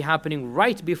seem to be happening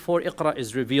right before Iqra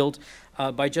is revealed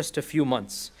by just a few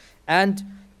months. And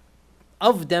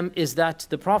of them is that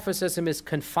the Prophet ﷺ is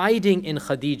confiding in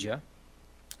Khadija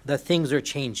that things are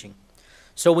changing.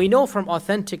 So we know from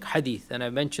authentic hadith, and I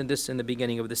mentioned this in the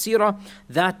beginning of the seerah,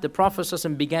 that the Prophet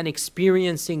ﷺ began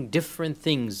experiencing different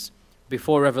things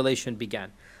before revelation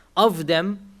began. Of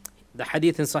them, the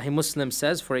hadith in Sahih Muslim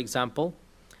says, for example,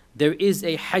 there is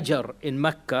a hajar in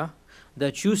Mecca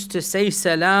that used to say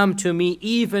salam to me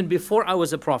even before I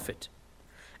was a prophet.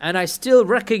 And I still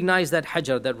recognize that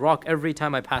hajar, that rock, every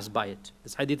time I pass by it.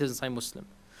 This hadith is in Sahih Muslim.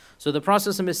 So the Prophet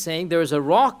ﷺ is saying, there is a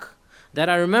rock that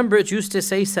I remember it used to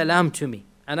say salam to me,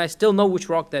 and I still know which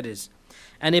rock that is.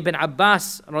 And Ibn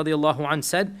Abbas radiallahu anh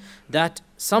said that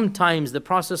sometimes the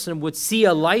Prophet would see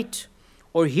a light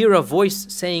or hear a voice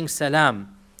saying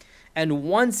salam. And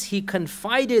once he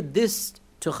confided this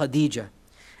to Khadija,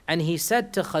 And he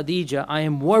said to Khadija, I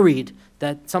am worried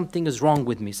that something is wrong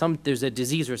with me, there's a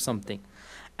disease or something.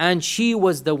 And she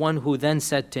was the one who then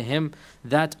said to him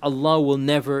that Allah will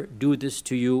never do this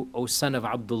to you, O son of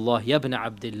Abdullah, Ya ibn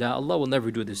Abdullah, Allah will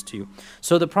never do this to you.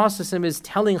 So the Prophet is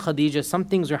telling Khadija, some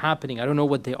things are happening, I don't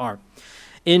know what they are.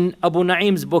 In Abu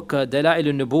Naim's book, Dala'il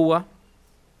al-Nubuwah,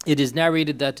 it is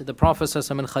narrated that the Prophet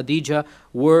and Khadija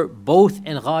were both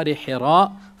in Ghar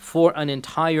Hira for an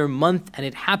entire month, and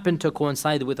it happened to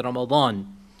coincide with Ramadan.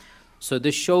 So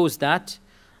this shows that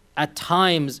at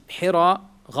times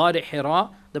Ghar Hira,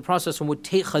 the Prophet would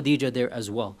take Khadija there as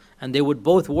well. And they would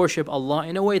both worship Allah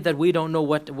in a way that we don't know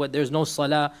what there's no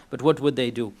salah, but what would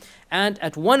they do? And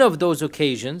at one of those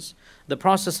occasions, the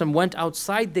Prophet went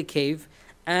outside the cave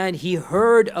and he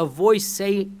heard a voice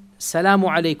say, Salamu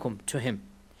alaikum to him.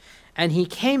 And he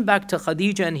came back to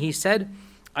Khadija and he said,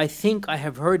 I think I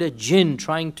have heard a jinn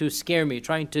trying to scare me,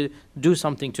 trying to do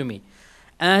something to me.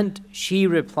 And she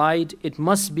replied, it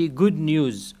must be good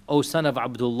news, O son of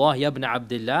Abdullah, Ya ibn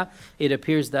Abdullah. It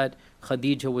appears that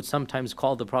Khadija would sometimes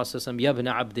call the Prophet Ya ibn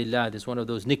Abdullah. This is one of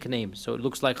those nicknames. So it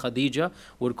looks like Khadija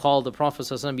would call the Prophet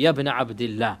Ya ibn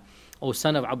Abdullah, O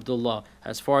son of Abdullah.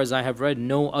 As far as I have read,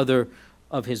 no other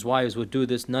of his wives would do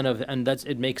this, and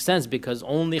it makes sense because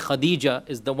only Khadija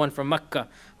is the one from Mecca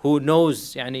who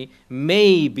knows,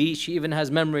 maybe she even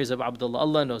has memories of Abdullah.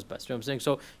 Allah knows best. You know what I'm saying?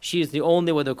 So she is the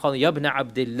only one they call Ya ibn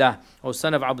Abdullah, O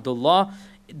son of Abdullah.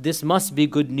 This must be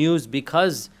good news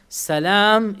because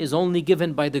salam is only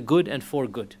given by the good and for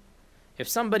good. If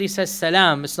somebody says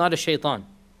salam, it's not a shaitan.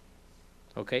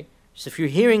 Okay? So if you're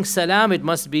hearing salam, it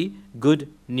must be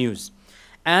good news.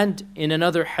 And in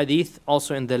another hadith,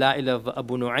 also in Dala'il of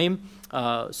Abu Nu'aym,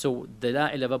 so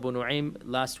Dala'il of Abu Nu'aym,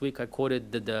 last week I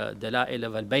quoted the Dala'il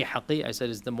of Al-Bayhaqi. I said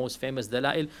it's the most famous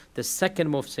Dala'il. The second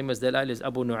most famous Dala'il is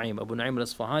Abu Nu'aym. Abu Nu'aym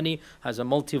al-Asfahani has a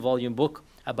multi-volume book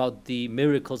about the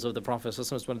miracles of the Prophet.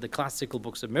 It's one of the classical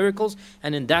books of miracles.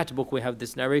 And in that book we have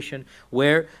this narration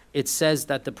where it says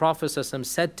that the Prophet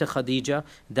said to Khadija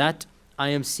that I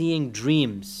am seeing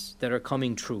dreams that are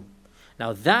coming true.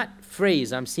 Now that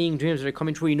phrase, I'm seeing dreams that are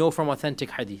coming true, you know from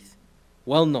authentic hadith.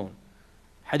 Well known.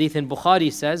 Hadith in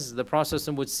Bukhari says the Prophet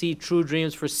would see true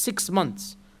dreams for 6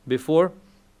 months before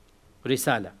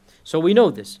Risala. So we know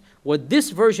this. What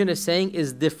this version is saying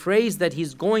is the phrase that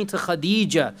he's going to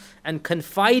Khadija and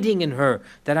confiding in her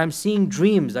that I'm seeing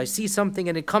dreams, I see something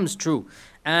and it comes true.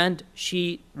 And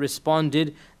she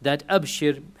responded that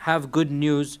Abshir, have good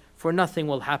news, for nothing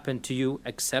will happen to you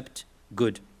except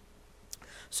good.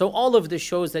 So all of this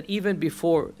shows that even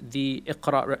before the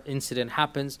Iqra incident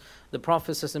happens, the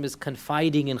Prophet is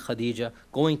confiding in Khadija,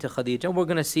 going to Khadija. And we're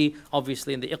going to see,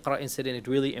 obviously, in the Iqra incident, it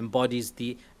really embodies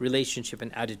the relationship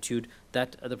and attitude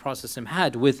that the Prophet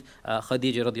had with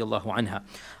Khadija radiallahu anha.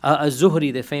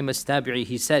 Az-Zuhri, the famous tabi'i,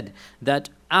 he said that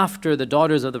after the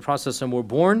daughters of the Prophet were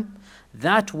born,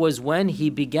 that was when he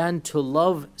began to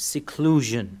love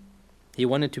seclusion. He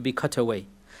wanted to be cut away.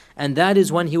 And that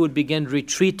is when he would begin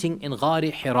retreating in Ghar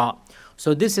Hira.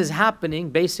 So this is happening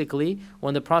basically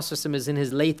when the Prophet is in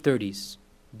his late 30s.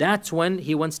 That's when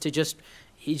he wants to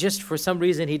he for some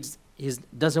reason, he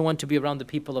doesn't want to be around the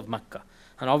people of Mecca.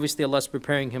 And obviously Allah is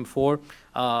preparing him for,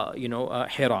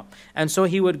 Hira. And so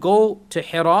he would go to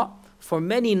Hira for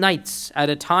many nights at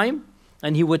a time,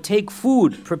 and he would take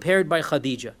food prepared by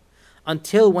Khadija.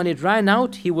 Until when it ran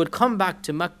out, he would come back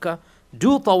to Mecca,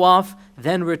 do tawaf,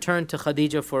 then return to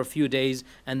Khadija for a few days,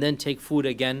 and then take food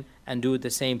again and do the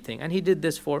same thing. And he did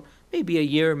this for maybe a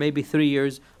year, maybe 3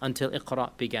 years, until Iqra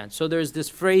began. So there's this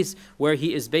phrase where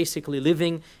he is basically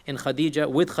living in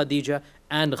Khadija, with Khadija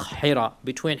and Hira,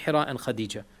 between Hira and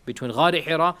Khadija, between Ghar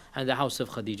Hira and the house of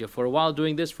Khadija. For a while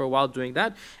doing this, for a while doing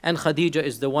that. And Khadija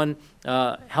is the one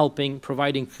helping,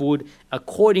 providing food.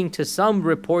 According to some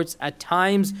reports, at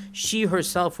times she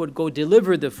herself would go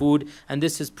deliver the food. And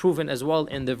this is proven as well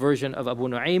in the version of Abu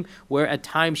Nu'aym, where at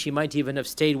times she might even have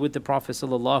stayed with the Prophet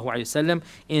ﷺ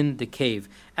in the cave.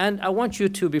 And I want you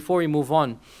to, before we move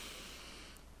on,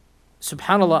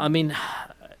 subhanAllah, I mean,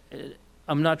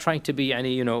 I'm not trying to be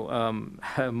any,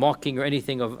 mocking or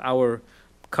anything of our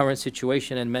current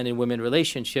situation and men and women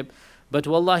relationship, but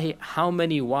wallahi, how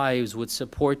many wives would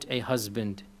support a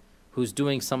husband who's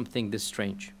doing something this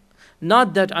strange?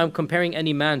 Not that I'm comparing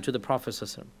any man to the Prophet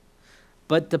ﷺ,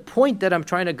 but the point that I'm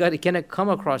trying to come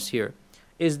across here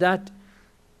is that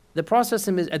the Prophet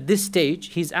ﷺ is, at this stage,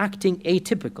 he's acting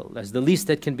atypical. That's the least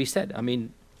that can be said. I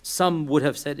mean, some would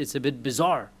have said it's a bit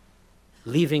bizarre,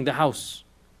 leaving the house,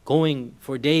 going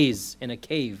for days in a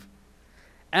cave.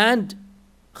 And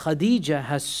Khadija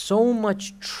has so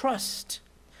much trust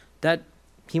that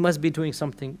he must be doing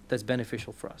something that's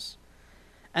beneficial for us.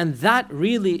 And that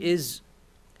really is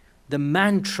the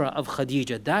mantra of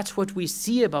Khadija. That's what we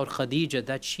see about Khadija,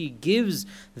 that she gives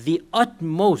the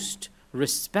utmost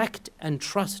respect and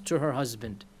trust to her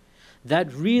husband.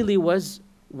 That really was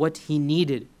what he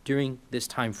needed during this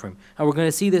time frame. And we're going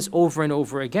to see this over and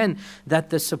over again, that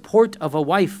the support of a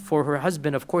wife for her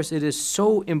husband, of course, it is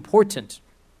so important.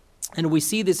 And we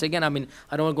see this again, I mean,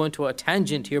 I don't want to go into a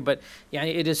tangent here, but yeah,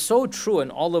 it is so true,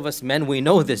 and all of us men, we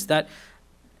know this, that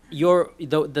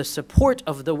the support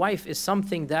of the wife is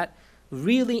something that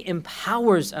really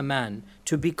empowers a man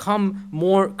to become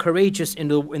more courageous in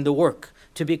the work,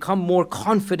 to become more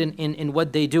confident in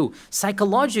what they do.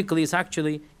 Psychologically, it's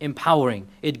actually empowering.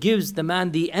 It gives the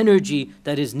man the energy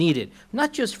that is needed,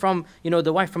 not just from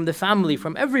the wife, from the family,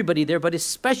 from everybody there, but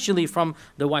especially from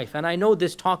the wife. And I know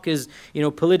this talk is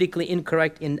politically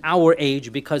incorrect in our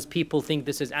age, because people think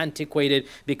this is antiquated,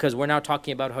 because we're now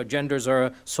talking about how genders are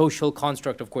a social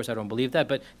construct. Of course, I don't believe that,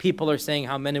 but people are saying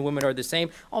how men and women are the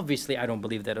same. Obviously, I don't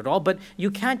believe that at all, but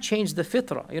you can't change the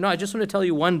fitrah. I just want to tell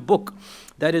you one book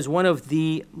that is one of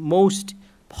the most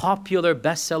popular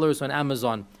bestsellers on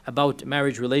Amazon about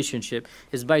marriage relationship,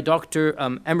 is by Dr.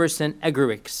 Emerson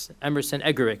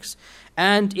Eggerichs.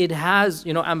 And it has,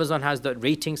 Amazon has the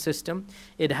rating system.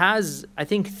 It has, I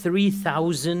think,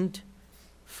 3,000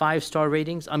 5-star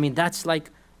ratings. I mean, that's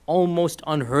like almost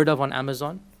unheard of on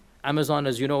Amazon. Amazon,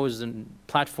 as you know, is a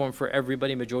platform for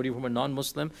everybody, majority of whom are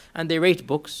non-Muslim, and they rate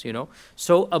books,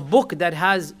 So a book that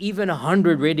has even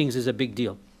 100 ratings is a big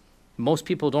deal. Most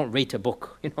people don't rate a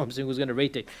book. I'm saying, who's going to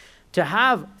rate it? To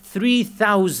have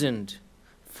 3,000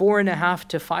 4.5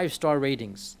 to 5-star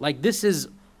ratings, like this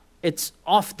it's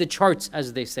off the charts,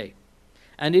 as they say.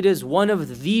 And it is one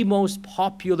of the most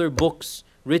popular books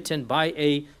written by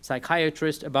a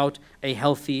psychiatrist about a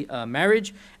healthy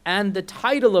marriage. And the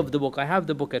title of the book, I have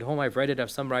the book at home, I've read it,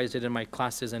 I've summarized it in my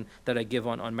classes and that I give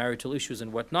on marital issues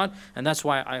and whatnot, and that's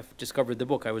why I've discovered the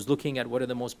book. I was looking at what are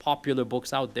the most popular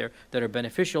books out there that are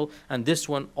beneficial, and this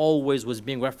one always was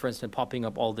being referenced and popping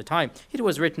up all the time. It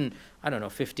was written,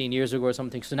 15 years ago or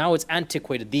something, so now it's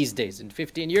antiquated these days. In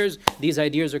 15 years, these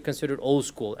ideas are considered old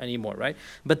school anymore, right?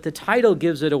 But the title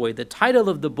gives it away. The title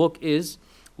of the book is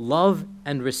Love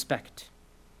and Respect.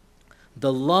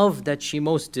 The love that she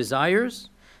most desires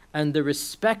and the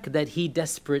respect that he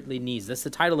desperately needs. That's the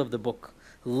title of the book.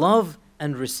 Love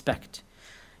and respect.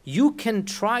 You can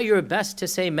try your best to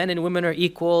say men and women are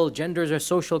equal, genders are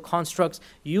social constructs.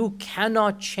 You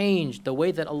cannot change the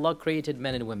way that Allah created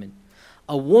men and women.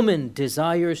 A woman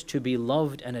desires to be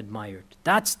loved and admired.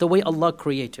 That's the way Allah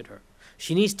created her.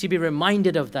 She needs to be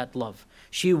reminded of that love.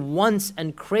 She wants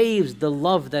and craves the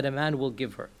love that a man will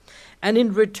give her. And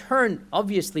in return,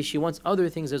 obviously, she wants other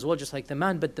things as well, just like the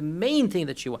man. But the main thing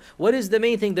that she wants, what is the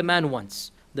main thing the man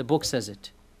wants? The book says it.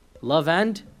 Love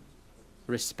and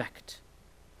respect.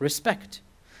 Respect.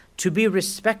 To be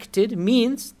respected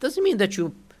doesn't mean that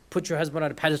you put your husband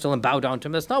on a pedestal and bow down to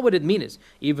him. That's not what it means,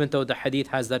 even though the hadith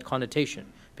has that connotation,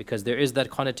 because there is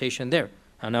that connotation there.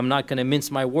 And I'm not going to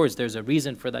mince my words. There's a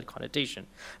reason for that connotation.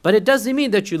 But it doesn't mean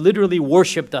that you literally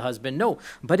worship the husband. No.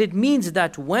 But it means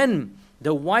that when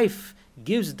the wife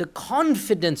gives the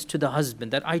confidence to the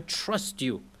husband that I trust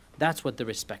you, that's what the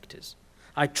respect is.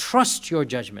 I trust your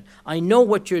judgment. I know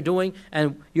what you're doing,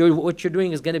 and what you're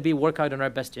doing is going to work out in our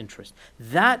best interest.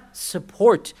 That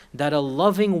support that a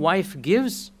loving wife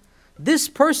gives, this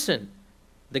person,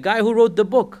 the guy who wrote the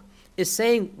book, is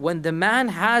saying when the man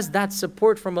has that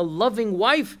support from a loving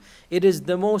wife, it is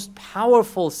the most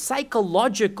powerful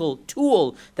psychological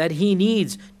tool that he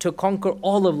needs to conquer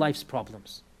all of life's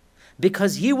problems.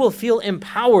 Because he will feel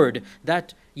empowered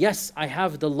that, yes, I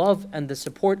have the love and the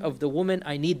support of the woman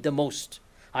I need the most.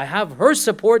 I have her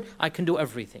support, I can do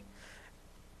everything.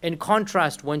 In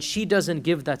contrast, when she doesn't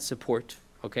give that support,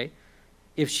 okay,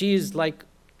 if she's like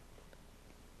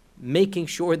making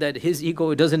sure that his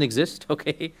ego doesn't exist,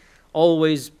 okay,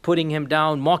 always putting him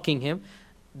down, mocking him,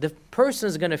 the person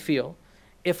is going to feel,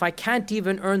 if I can't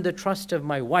even earn the trust of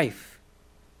my wife,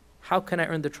 how can I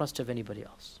earn the trust of anybody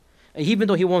else? Even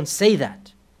though he won't say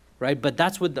that, right? But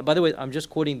that's what, by the way, I'm just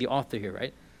quoting the author here,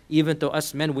 right? Even though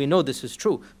us men, we know this is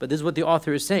true, but this is what the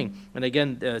author is saying. And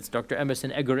again, it's Dr.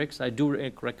 Emerson Eggerichs. I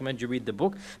do recommend you read the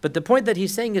book. But the point that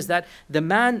he's saying is that the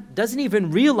man doesn't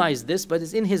even realize this, but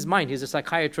it's in his mind. He's a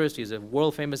psychiatrist. He's a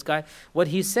world-famous guy. What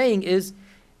he's saying is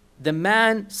the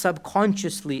man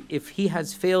subconsciously, if he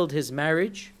has failed his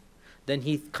marriage, then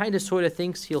he kind of sort of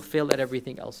thinks he'll fail at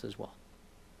everything else as well.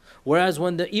 Whereas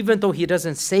even though he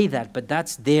doesn't say that, but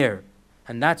that's there.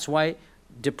 And that's why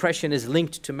depression is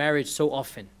linked to marriage so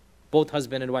often. Both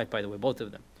husband and wife, by the way, both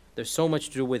of them. There's so much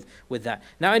to do with that.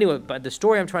 Now anyway, but the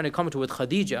story I'm trying to come to with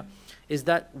Khadija is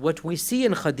that what we see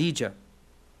in Khadija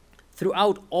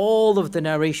throughout all of the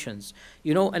narrations,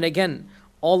 you know, and again,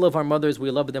 all of our mothers,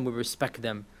 we love them, we respect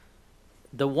them.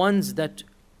 The ones that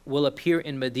will appear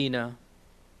in Medina,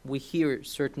 we hear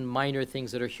certain minor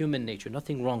things that are human nature,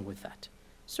 nothing wrong with that.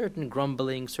 Certain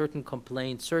grumbling, certain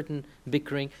complaints, certain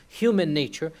bickering, human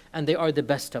nature, and they are the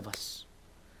best of us.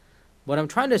 What I'm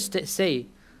trying to say,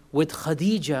 with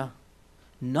Khadija,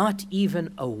 not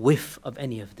even a whiff of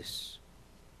any of this.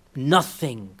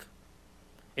 Nothing.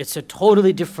 It's a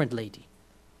totally different lady.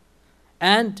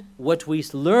 And what we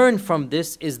learn from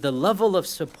this is the level of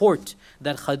support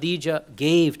that Khadija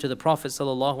gave to the Prophet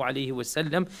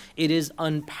ﷺ. It is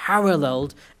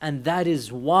unparalleled, and that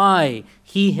is why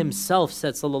he himself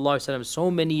said ﷺ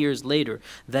so many years later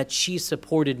that she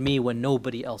supported me when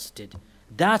nobody else did.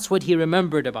 That's what he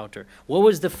remembered about her. What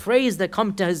was the phrase that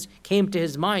came to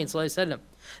his mind, ﷺ?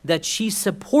 That she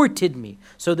supported me.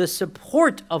 So the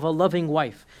support of a loving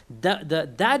wife,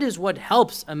 that is what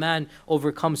helps a man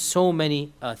overcome so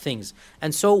many things.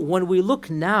 And so when we look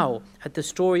now at the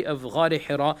story of Ghar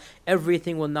Hira,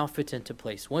 everything will now fit into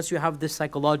place. Once you have this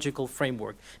psychological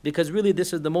framework, because really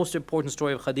this is the most important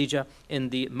story of Khadija in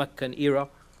the Meccan era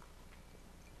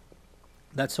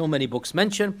that so many books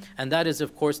mention, and that is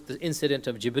of course the incident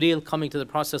of Jibreel coming to the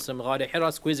Prophet of Ghar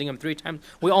Hira, squeezing him 3 times.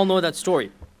 We all know that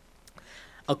story.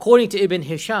 According to Ibn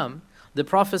Hisham, the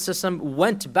Prophet ﷺ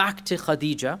went back to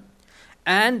Khadija,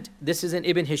 and this is in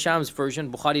Ibn Hisham's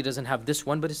version. Bukhari doesn't have this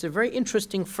one, but it's a very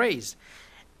interesting phrase.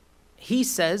 He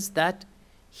says that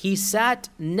he sat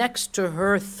next to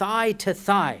her thigh to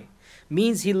thigh,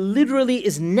 means he literally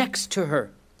is next to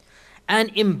her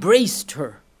and embraced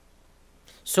her.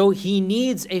 So he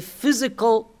needs a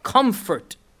physical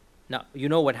comfort. Now, you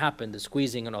know what happened, the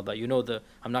squeezing and all that. You know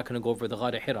I'm not going to go over the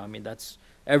Ghar Hira. I mean,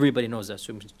 everybody knows that.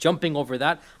 So jumping over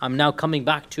that, I'm now coming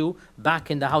back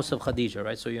in the house of Khadija,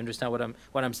 right? So you understand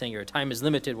what I'm saying here. Time is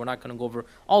limited. We're not going to go over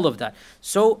all of that.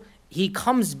 So he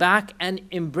comes back and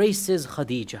embraces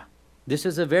Khadija. This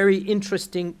is a very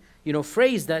interesting,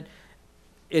 phrase that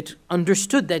it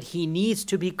understood that he needs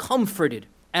to be comforted,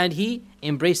 and he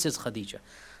embraces Khadija.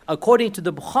 According to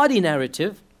the Bukhari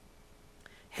narrative,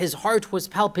 his heart was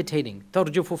palpitating.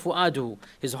 تَرْجُفُ فُؤَادُهُ.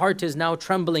 His heart is now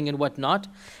trembling and whatnot.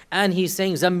 And he's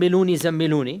saying, زَمِّلُونِ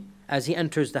زَمِّلُونِ, as he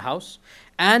enters the house.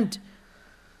 And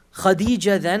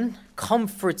Khadija then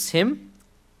comforts him.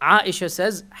 Aisha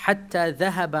says, حَتَّى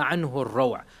ذَهَبَ عَنْهُ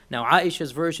الرَّوْعِ. Now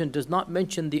Aisha's version does not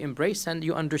mention the embrace, and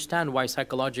you understand why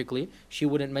psychologically she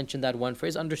wouldn't mention that one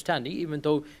phrase, understanding, even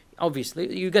though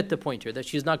obviously you get the point here that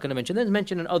she's not going to mention. It's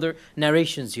mentioned in other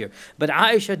narrations here. But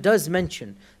Aisha does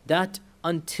mention that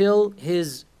until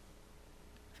his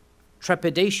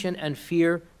trepidation and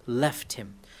fear left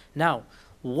him. Now,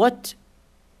 what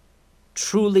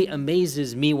truly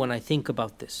amazes me when I think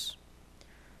about this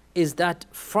is that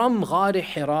from Ghar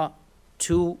Hira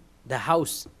to the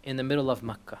house in the middle of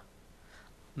Mecca,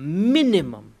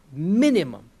 minimum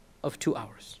of 2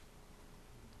 hours.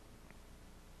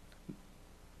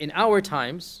 In our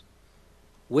times,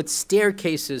 with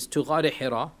staircases to Ghar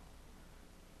Hira,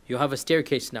 you have a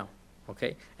staircase now.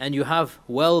 Okay, and you have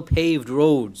well-paved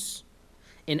roads.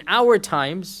 In our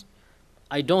times,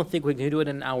 I don't think we can do it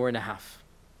in an hour and a half.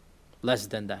 Less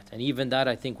than that. And even that,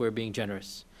 I think we're being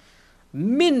generous.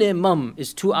 Minimum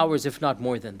is 2 hours, if not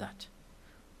more than that.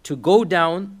 To go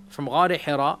down from Ghar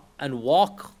Hira and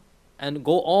walk and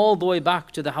go all the way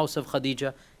back to the house of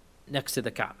Khadija next to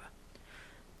the Kaaba.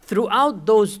 Throughout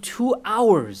those 2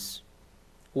 hours,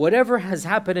 whatever has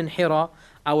happened in Hira,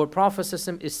 our Prophet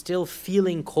ﷺ is still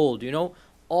feeling cold.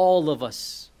 All of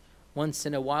us, once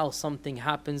in a while something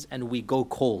happens and we go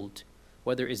cold.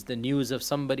 Whether it's the news of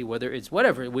somebody, whether it's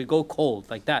whatever, we go cold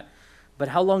like that. But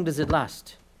how long does it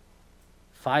last?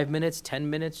 5 minutes, 10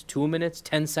 minutes, 2 minutes,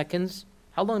 10 seconds?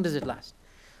 How long does it last?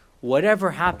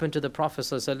 Whatever happened to the Prophet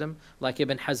ﷺ, like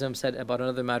Ibn Hazm said about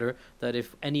another matter, that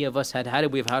if any of us had had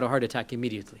it, we've had a heart attack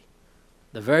immediately.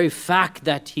 The very fact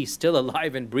that he's still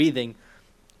alive and breathing,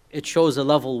 it shows a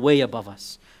level way above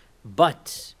us.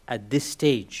 But at this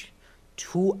stage,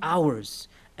 2 hours,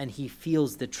 and he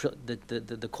feels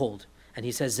the cold. And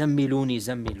he says, Zammiluni,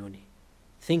 Zammiluni.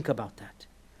 Think about that.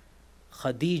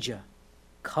 Khadija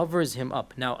covers him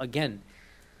up. Now again,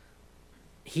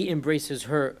 he embraces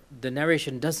her. The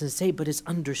narration doesn't say, but it's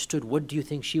understood. What do you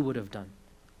think she would have done?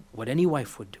 What any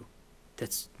wife would do.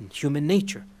 That's human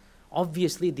nature.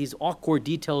 Obviously, these awkward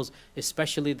details,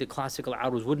 especially the classical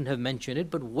Arabs, wouldn't have mentioned it,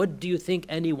 but what do you think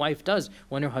any wife does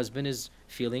when her husband is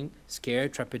feeling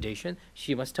scared, trepidation?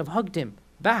 She must have hugged him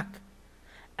back.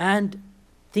 And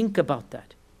think about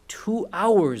that. 2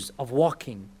 hours of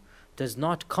walking does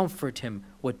not comfort him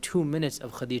what 2 minutes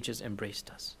of Khadija's embrace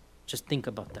does. Just think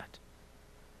about that.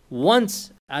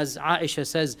 Once, as Aisha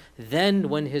says, then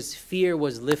when his fear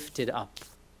was lifted up.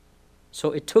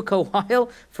 So it took a while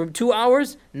from 2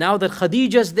 hours. Now that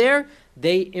Khadija's there,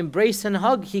 they embrace and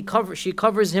hug. She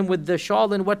covers him with the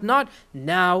shawl and whatnot.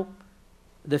 Now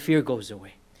the fear goes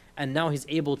away. And now he's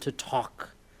able to talk.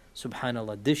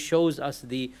 Subhanallah. This shows us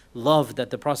the love that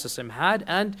the Prophet had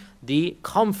and the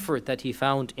comfort that he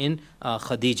found in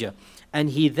Khadija. And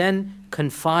he then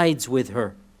confides with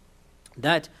her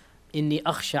that inni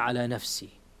akhsha ala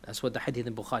nafsi. That's what the hadith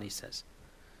in Bukhari says.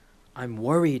 I'm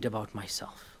worried about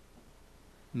myself.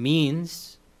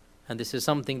 Means, and this is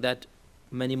something that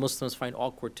many Muslims find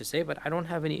awkward to say, but I don't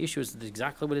have any issues. It's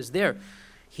exactly what is there.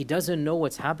 He doesn't know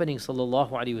what's happening,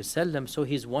 sallallahu alaihi wasallam, so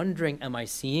he's wondering, am I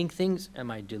seeing things?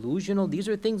 Am I delusional? These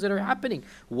are things that are happening.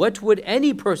 What would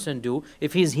any person do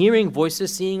if he's hearing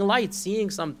voices, seeing lights, seeing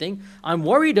something? I'm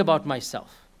worried about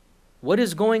myself. What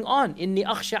is going on? Inni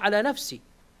akhsha ala nafsi.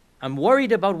 I'm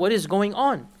worried about what is going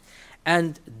on.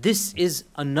 And this is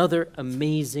another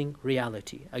amazing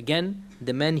reality. Again,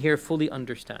 the men here fully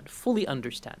understand. Fully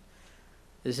understand.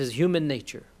 This is human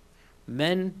nature.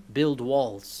 Men build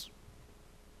walls.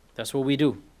 That's what we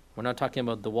do. We're not talking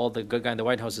about the wall the good guy in the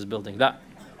White House is building. That.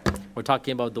 We're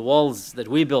talking about the walls that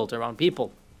we built around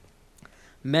people.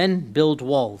 Men build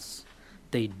walls.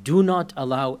 They do not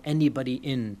allow anybody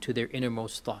into their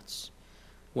innermost thoughts.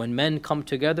 When men come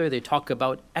together, they talk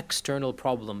about external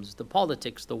problems, the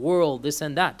politics, the world, this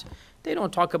and that. They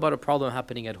don't talk about a problem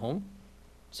happening at home.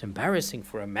 It's embarrassing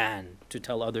for a man to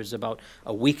tell others about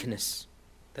a weakness.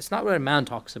 That's not what a man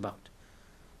talks about.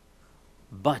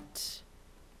 But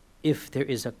if there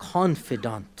is a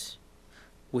confidant,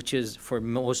 which is for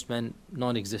most men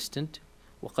non-existent,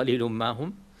 وَقَلِيلٌ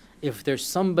مَّا if there's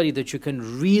somebody that you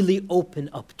can really open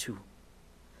up to,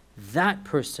 that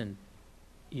person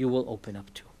you will open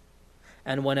up to.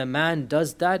 And when a man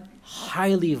does that,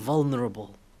 highly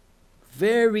vulnerable,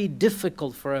 very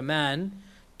difficult for a man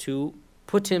to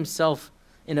put himself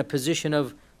in a position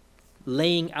of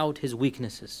laying out his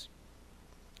weaknesses.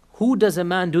 Who does a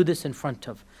man do this in front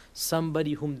of?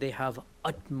 Somebody whom they have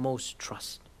utmost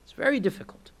trust. It's very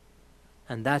difficult.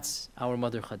 And that's our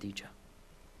mother Khadija.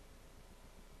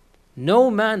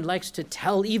 No man likes to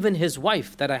tell even his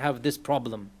wife that I have this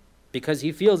problem, because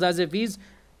he feels as if he's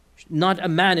not a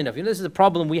man enough. This is a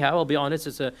problem we have, I'll be honest,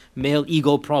 it's a male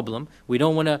ego problem. We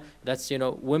don't want to, that's,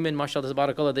 women, mashallah,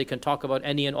 tabarakallah, they can talk about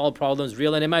any and all problems,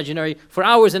 real and imaginary, for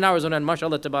hours and hours on end,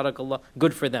 mashallah, tabarakallah,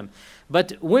 good for them.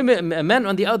 But men,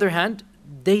 on the other hand,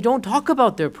 they don't talk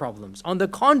about their problems. On the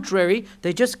contrary,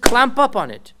 they just clamp up on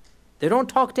it. They don't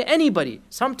talk to anybody.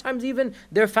 Sometimes even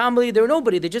their family, they're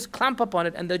nobody. They just clamp up on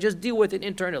it and they just deal with it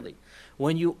internally.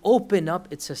 When you open up,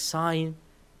 it's a sign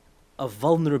of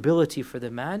vulnerability for the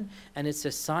man, and it's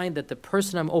a sign that the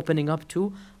person I'm opening up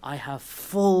to, I have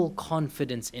full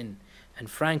confidence in. And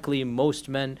frankly, most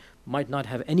men might not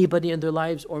have anybody in their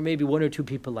lives, or maybe one or two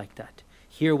people like that.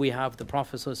 Here we have the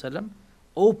Prophet ﷺ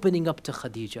opening up to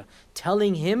Khadija,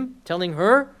 telling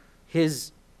her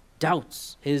his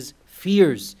doubts, his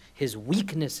fears, his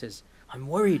weaknesses. I'm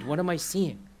worried, what am I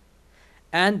seeing?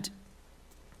 And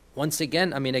once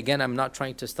again, I'm not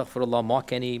trying to, astaghfirullah,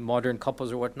 mock any modern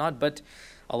couples or whatnot, but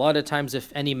a lot of times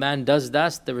if any man does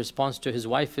that, the response to his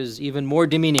wife is even more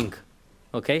demeaning,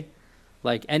 okay?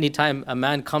 Like anytime a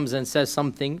man comes and says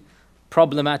something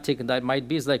problematic that might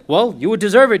be, it's like, well, you would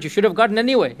deserve it, you should have gotten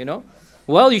anyway,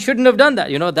 Well, you shouldn't have done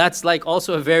that, that's like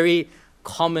also a very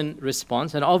common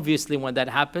response. And obviously when that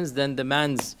happens, then the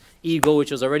man's ego,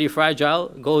 which was already fragile,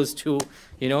 goes to,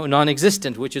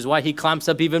 non-existent, which is why he clamps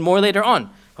up even more later on.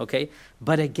 Okay,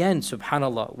 but again,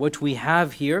 subhanallah, what we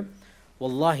have here,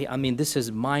 wallahi, this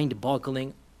is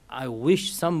mind-boggling. I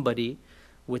wish somebody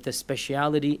with a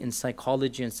speciality in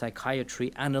psychology and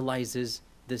psychiatry analyzes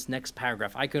this next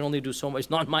paragraph. I can only do so much, it's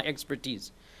not my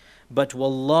expertise. But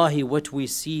wallahi, what we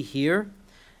see here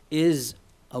is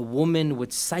a woman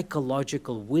with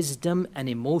psychological wisdom and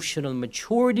emotional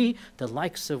maturity, the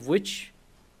likes of which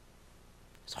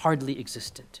is hardly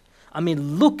existent.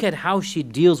 Look at how she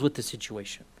deals with the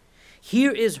situation.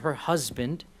 Here is her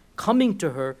husband coming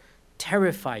to her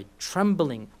terrified,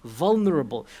 trembling,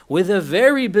 vulnerable, with a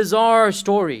very bizarre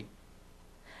story.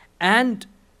 And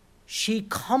she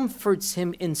comforts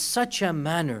him in such a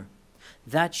manner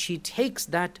that she takes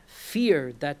that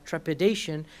fear, that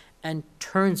trepidation, and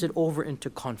turns it over into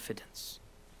confidence.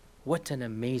 What an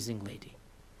amazing lady.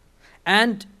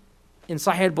 And in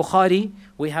Sahih al-Bukhari,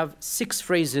 we have 6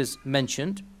 phrases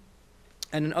mentioned.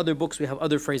 And in other books, we have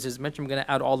other phrases mentioned. I'm going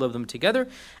to add all of them together.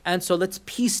 And so let's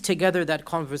piece together that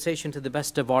conversation to the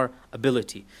best of our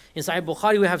ability. In Sahih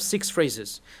Bukhari, we have 6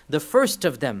 phrases. The first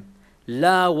of them,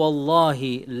 La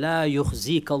wallahi la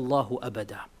yukhzika Allahu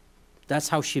abada. That's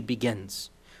how she begins.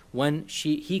 When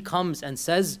he comes and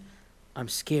says, I'm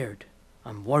scared,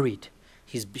 I'm worried.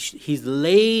 He's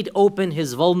laid open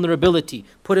his vulnerability,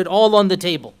 put it all on the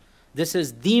table. This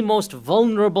is the most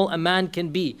vulnerable a man can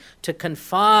be, to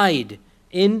confide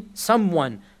in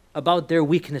someone about their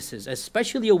weaknesses,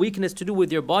 especially a weakness to do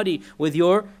with your body, with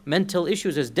your mental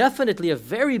issues, is definitely a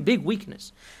very big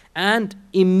weakness. And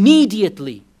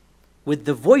immediately, with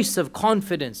the voice of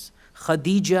confidence,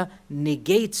 Khadija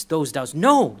negates those doubts.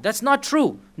 No, that's not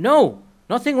true. No,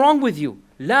 nothing wrong with you.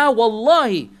 La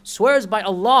wallahi, swears by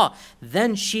Allah.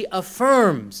 Then she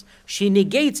affirms. She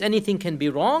negates anything can be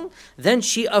wrong. Then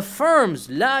she affirms,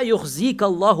 La yukhzika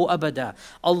Allahu abada.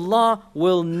 Allah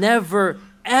will never,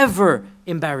 ever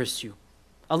embarrass you.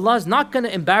 Allah is not going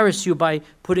to embarrass you by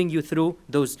putting you through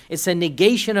those. It's a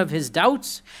negation of his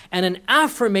doubts and an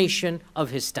affirmation of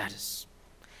his status.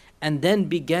 And then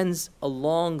begins a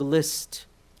long list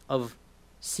of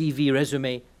CV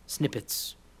resume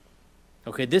snippets.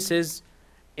 Okay, this is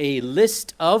a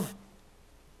list of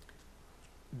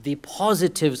the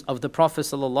positives of the Prophet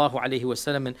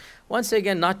ﷺ. And once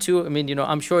again, not to,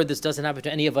 I'm sure this doesn't happen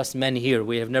to any of us men here.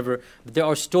 We have never, there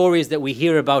are stories that we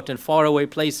hear about in faraway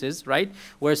places, right?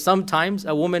 Where sometimes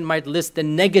a woman might list the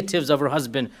negatives of her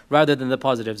husband rather than the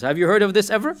positives. Have you heard of this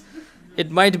ever? It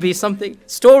might be something,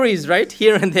 stories, right?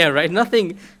 Here and there, right?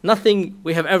 Nothing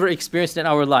we have ever experienced in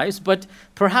our lives, but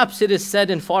perhaps it is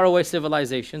said in faraway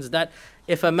civilizations that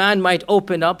if a man might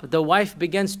open up, the wife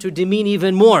begins to demean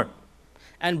even more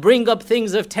and bring up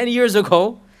things of 10 years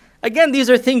ago. Again, these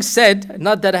are things said,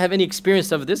 not that I have any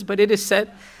experience of this, but it is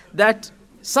said that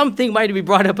something might be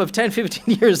brought up of 10,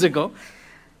 15 years ago.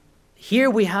 Here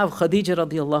we have Khadija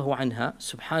radiallahu anha,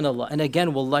 subhanallah, and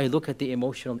again, wallahi, look at the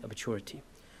emotional maturity.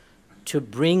 To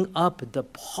bring up the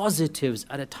positives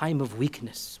at a time of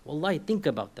weakness. Wallahi, think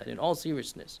about that in all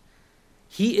seriousness.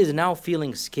 He is now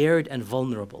feeling scared and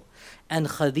vulnerable. And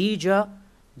Khadija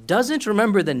doesn't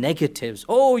remember the negatives.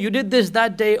 Oh, you did this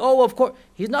that day. Oh, of course.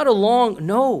 He's not along.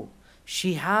 No.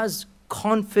 She has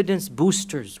confidence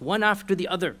boosters, one after the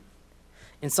other.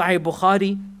 In Sahih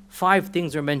Bukhari, 5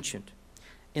 things are mentioned.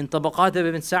 In Tabaqat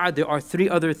ibn Sa'ad, there are 3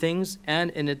 other things.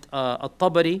 And in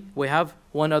At-Tabari, we have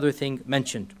 1 other thing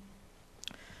mentioned.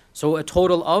 So a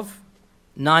total of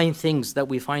 9 things that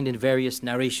we find in various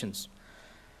narrations.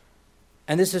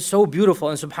 And this is so beautiful,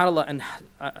 and subhanAllah, and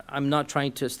I'm not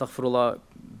trying to, astaghfirullah,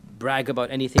 brag about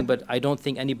anything, but I don't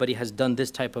think anybody has done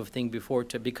this type of thing before,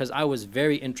 because I was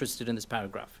very interested in this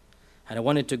paragraph. And I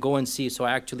wanted to go and see, so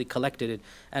I actually collected it.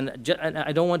 And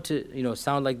I don't want to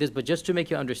sound like this, but just to make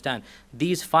you understand,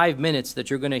 these 5 minutes that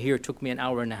you're going to hear took me an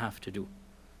hour and a half to do.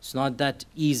 It's not that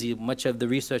easy. Much of the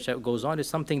research that goes on is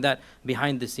something that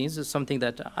behind the scenes is something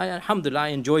that alhamdulillah, I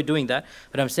enjoy doing that.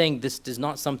 But I'm saying this is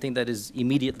not something that is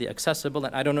immediately accessible.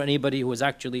 And I don't know anybody who has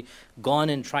actually gone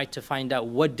and tried to find out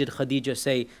what did Khadija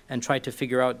say and try to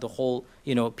figure out the whole,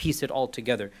 piece it all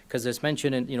together. Because it's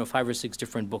mentioned in 5 or 6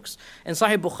 different books. In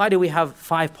Sahih Bukhari, we have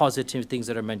 5 positive things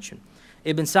that are mentioned.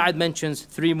 Ibn Sa'ad mentions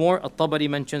 3 more, At-Tabari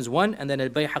mentions 1, and then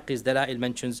Al-Bayhaqi's Dala'il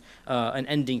mentions an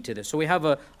ending to this. So we have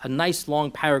a nice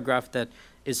long paragraph that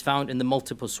is found in the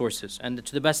multiple sources. And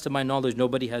to the best of my knowledge,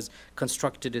 nobody has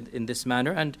constructed it in this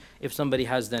manner. And if somebody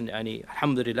has, then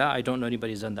alhamdulillah, I don't know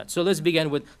anybody who's done that. So let's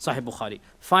begin with Sahih Bukhari.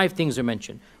 5 things are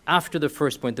mentioned. After the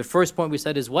first point, we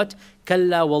said is what?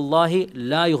 Kalla wallahi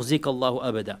la yukhzika Allahu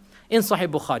abada. In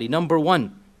Sahih Bukhari, number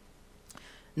one,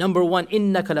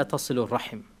 innaka la tasilu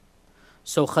rahim.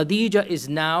 So Khadija is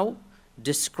now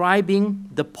describing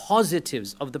the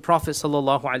positives of the Prophet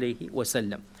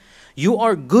ﷺ. You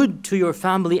are good to your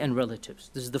family and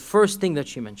relatives. This is the first thing that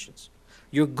she mentions.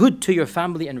 You're good to your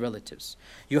family and relatives.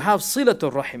 You have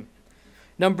silatul rahim.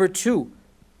 Number 2,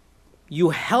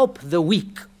 you help the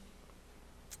weak.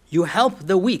 You help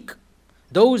the weak.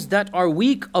 Those that are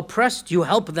weak, oppressed, you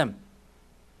help them.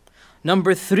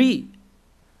 Number 3,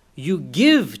 you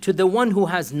give to the one who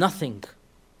has nothing.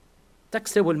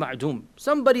 Taksib al-ma'dum.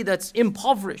 Somebody that's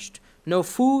impoverished, no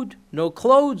food, no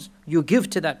clothes, you give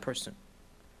to that person.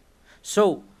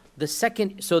 So the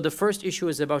first issue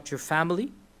is about your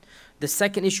family. The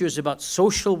second issue is about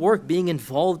social work, being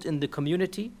involved in the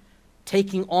community,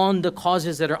 taking on the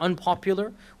causes that are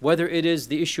unpopular, whether it is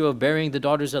the issue of burying the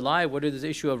daughters alive, whether it is the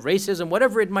issue of racism,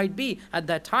 whatever it might be at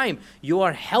that time, you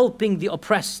are helping the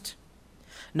oppressed.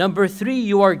 Number 3,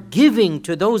 you are giving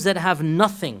to those that have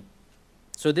nothing.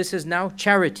 So this is now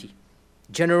charity,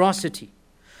 generosity.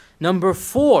 Number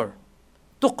 4,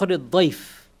 تقري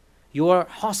الضيف. You are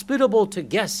hospitable to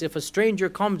guests. If a stranger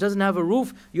comes, doesn't have a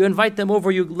roof, you invite them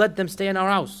over, you let them stay in our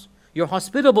house. You're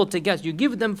hospitable to guests, you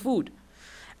give them food.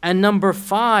 And number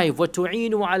 5,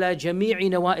 وَتُعِينُ عَلَى جَمِيعِ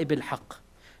نَوَائِبِ الْحَقِّ.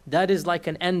 That is like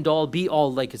an end-all,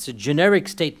 be-all, like it's a generic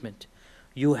statement.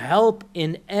 You help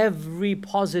in every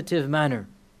positive manner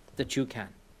that you can.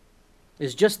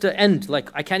 It's just the end, like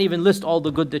I can't even list all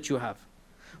the good that you have.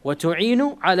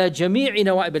 وَتُعِينُ عَلَى جَمِيعِ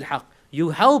نَوَائِبِ الْحَقِّ.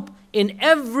 You help in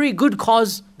every good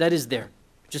cause that is there.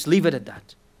 Just leave it at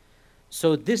that.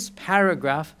 So this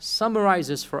paragraph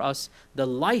summarizes for us the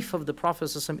life of the Prophet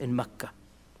ﷺ in Mecca.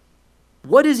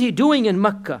 What is he doing in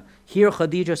Mecca? Here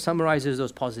Khadija summarizes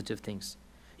those positive things.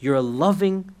 You're a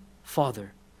loving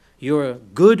father. You're a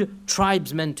good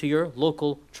tribesman to your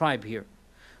local tribe here.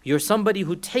 You're somebody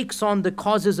who takes on the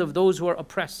causes of those who are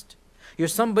oppressed. You're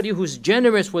somebody who's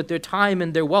generous with their time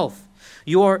and their wealth.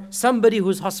 You're somebody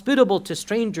who's hospitable to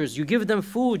strangers. You give them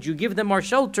food. You give them our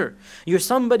shelter. You're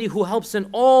somebody who helps in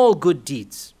all good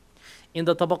deeds. In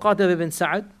the Tabaqat of Ibn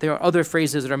Sa'd, there are other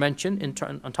phrases that are mentioned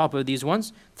on top of these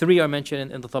ones. 3 are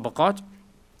mentioned in the Tabaqat.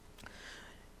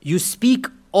 You speak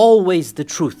always the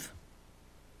truth.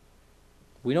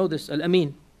 We know this,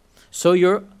 Al-Amin. So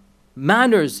your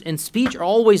manners in speech are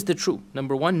always the truth.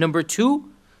 Number 1. Number 2,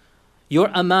 your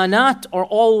amanat are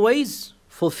always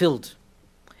fulfilled.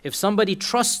 If somebody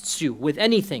trusts you with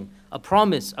anything, a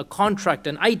promise, a contract,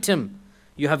 an item,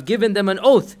 you have given them an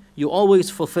oath, you always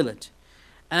fulfill it.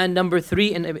 And number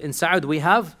 3 in Sa'd we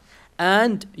have,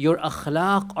 and your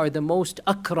akhlaq are the most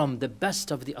akram, the best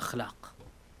of the akhlaq.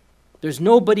 There's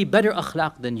nobody better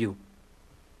akhlaq than you.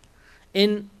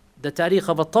 In the Tarikh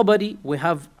of Al-Tabari, we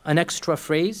have an extra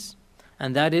phrase,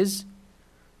 and that is,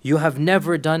 you have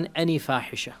never done any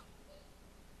fahisha.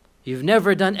 You've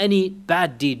never done any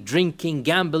bad deed, drinking,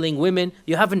 gambling, women.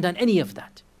 You haven't done any of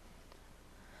that.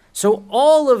 So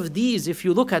all of these, if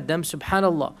you look at them,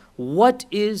 subhanallah, what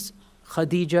is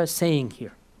Khadija saying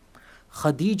here?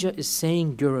 Khadija is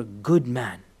saying you're a good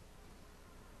man.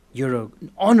 You're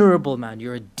an honorable man.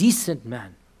 You're a decent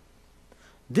man.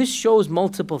 This shows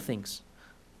multiple things.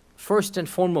 First and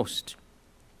foremost,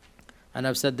 and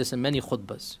I've said this in many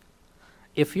khutbahs,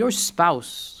 if your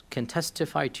spouse can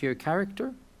testify to your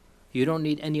character, you don't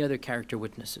need any other character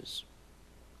witnesses.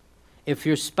 If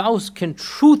your spouse can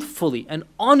truthfully and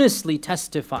honestly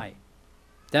testify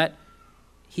that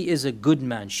he is a good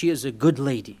man, she is a good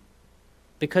lady,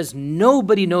 because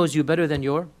nobody knows you better than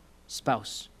your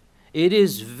spouse. It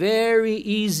is very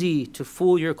easy to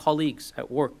fool your colleagues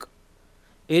at work.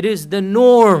 It is the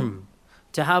norm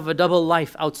to have a double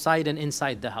life outside and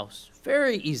inside the house.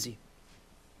 Very easy.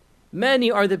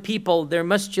 Many are the people, their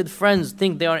masjid friends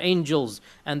think they are angels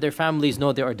and their families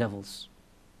know they are devils.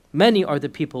 Many are the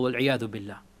people, wal-iyadhu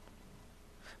billah.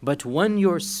 But when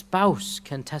your spouse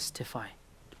can testify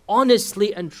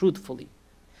honestly and truthfully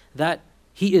that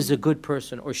he is a good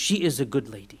person or she is a good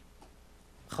lady,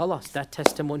 khalas, that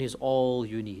testimony is all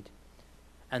you need.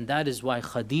 And that is why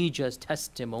Khadija's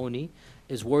testimony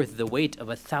is worth the weight of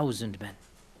 1,000 men.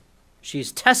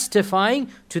 She's testifying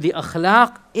to the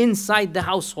akhlaq inside the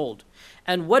household.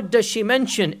 And what does she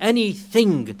mention?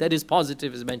 Anything that is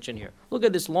positive is mentioned here. Look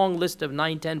at this long list of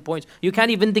 9, 10 points. You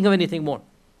can't even think of anything more.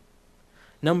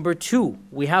 Number 2,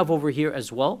 we have over here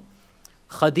as well,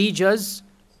 Khadija's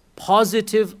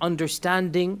positive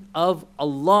understanding of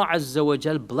Allah Azza wa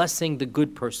Jal blessing the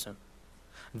good person.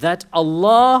 That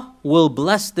Allah will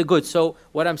bless the good. So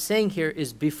what I'm saying here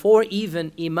is before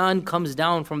even Iman comes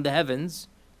down from the heavens,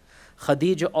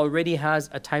 Khadija already has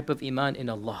a type of Iman in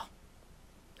Allah.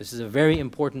 This is a very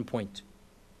important point.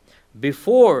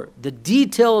 Before the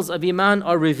details of Iman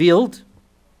are revealed,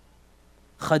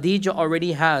 Khadija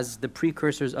already has the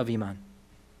precursors of Iman.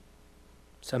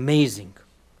 It's amazing.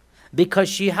 Because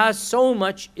she has so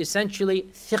much, essentially,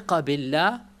 thiqa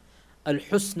billah,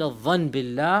 al-husn al-dhan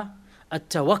billah,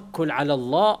 at-tawakkul ala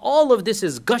Allah. All of this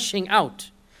is gushing out.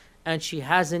 And she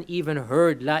hasn't even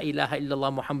heard La ilaha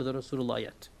illallah Muhammadur Rasulullah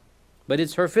yet. But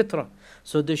it's her fitrah.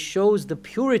 So this shows the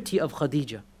purity of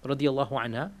Khadija radiallahu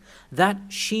anha, that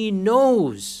she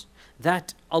knows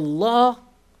that Allah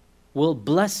will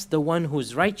bless the one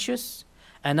who's righteous,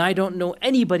 and I don't know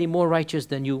anybody more righteous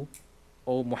than you,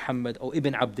 O Muhammad, O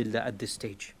Ibn Abdullah at this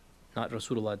stage, not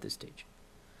Rasulullah at this stage.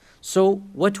 So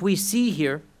what we see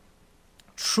here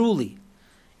truly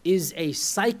is a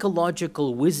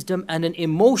psychological wisdom and an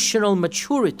emotional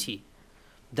maturity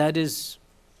that is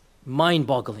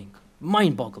mind-boggling,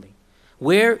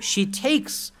 where she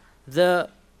takes the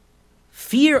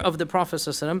fear of the Prophet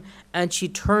ﷺ and she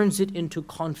turns it into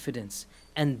confidence.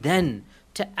 And then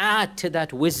to add to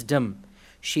that wisdom,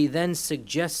 she then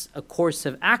suggests a course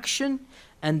of action,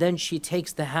 and then she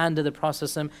takes the hand of the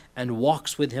Prophet and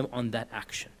walks with him on that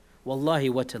action. Wallahi,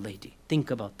 what a lady.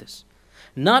 Think about this.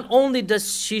 Not only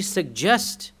does she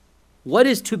suggest what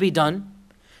is to be done,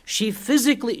 she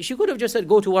could have just said,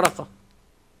 go to Waraqah.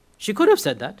 She could have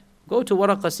said that. Go to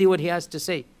Waraqah, see what he has to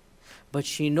say. But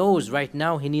she knows right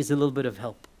now he needs a little bit of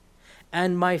help.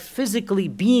 And my physically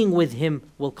being with him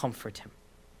will comfort him.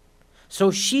 So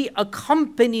she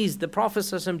accompanies the Prophet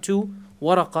to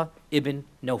Waraqah ibn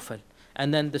Nawfal.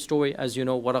 And then the story, as you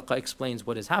know, Waraqah explains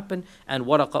what has happened. And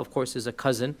Waraqah, of course, is a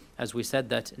cousin. As we said,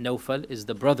 that Nawfal is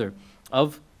the brother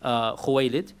of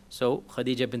Khuwaylid. So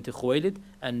Khadija bint Khuwaylid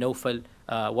and Nawfal,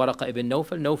 Waraqah ibn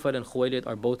Nawfal. Nawfal and Khuwaylid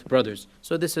are both brothers.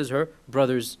 So this is her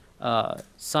brother's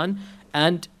son.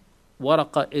 And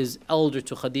Waraqah is elder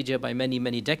to Khadija by many,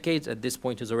 many decades. At this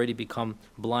point, has already become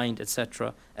blind,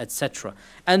 etc., etc.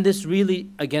 And this really,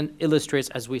 again, illustrates,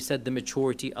 as we said, the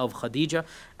maturity of Khadija.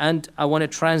 And I want to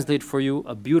translate for you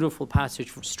a beautiful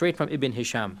passage straight from Ibn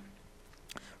Hisham.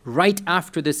 Right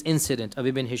after this incident of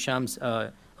Ibn Hisham's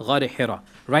Ghar Hira,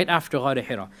 right after Ghar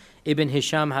Hira, Ibn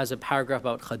Hisham has a paragraph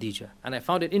about Khadija. And I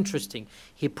found it interesting.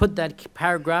 He put that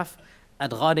paragraph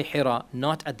at Ghar Hira,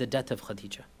 not at the death of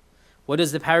Khadija. What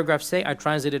does the paragraph say? I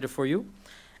translated it for you.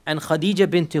 And Khadija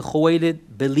bint Khuwaylid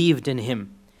believed in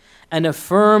him and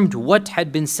affirmed what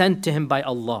had been sent to him by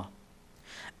Allah.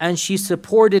 And she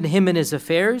supported him in his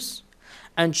affairs.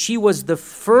 And she was the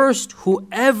first who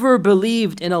ever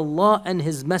believed in Allah and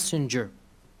His Messenger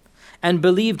and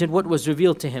believed in what was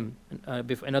revealed to him.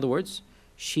 In other words,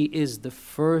 she is the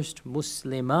first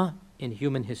Muslimah in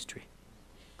human history.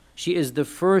 She is the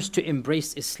first to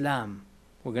embrace Islam.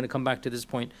 We're going to come back to this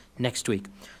point next week.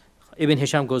 Ibn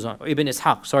Hisham goes on. Ibn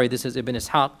Ishaq, sorry, this is Ibn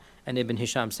Ishaq and Ibn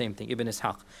Hisham, same thing, Ibn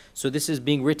Ishaq. So this is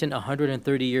being written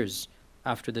 130 years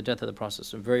after the death of the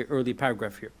Prophet. A very early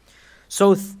paragraph here.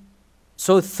 So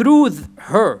through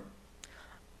her,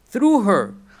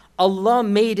 Allah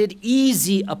made it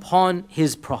easy upon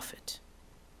His Prophet.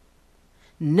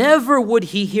 Never would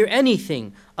he hear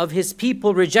anything of his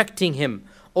people rejecting him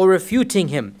or refuting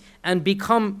him and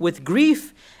become with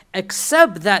grief,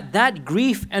 except that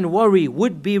grief and worry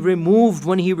would be removed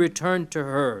when he returned to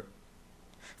her.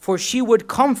 For she would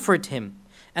comfort him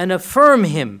and affirm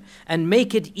him and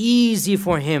make it easy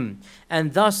for him,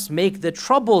 and thus make the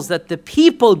troubles that the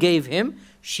people gave him,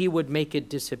 she would make it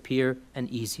disappear and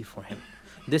easy for him.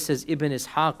 This is Ibn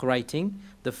Ishaq writing,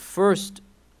 the first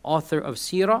author of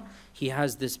Seerah. He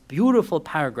has this beautiful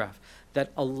paragraph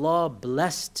that Allah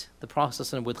blessed the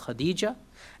Prophet with Khadija,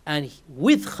 and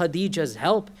with Khadija's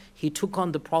help, he took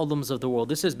on the problems of the world.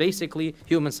 This is basically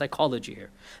human psychology here.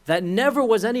 That never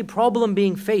was any problem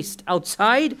being faced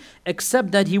outside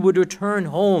except that he would return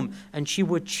home and she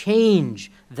would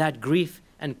change that grief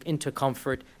and into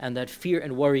comfort and that fear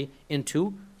and worry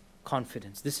into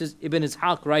confidence. This is Ibn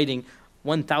Ishaq writing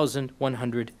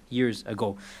 1,100 years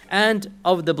ago. And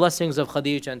of the blessings of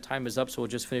Khadija, and time is up, so we'll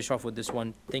just finish off with this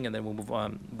one thing and then we'll move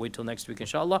on, wait till next week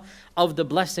inshallah. Of the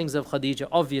blessings of Khadija,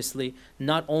 obviously,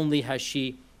 not only has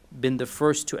she been the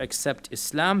first to accept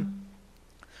Islam,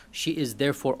 she is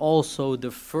therefore also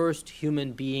the first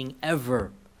human being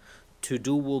ever to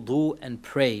do wudu and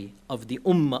pray of the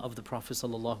ummah of the Prophet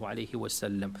sallallahu alaihi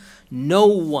wasallam. No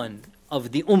one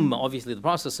of the ummah, obviously the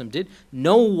Prophet did,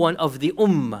 no one of the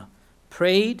ummah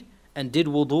prayed and did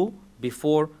wudu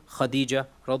before Khadija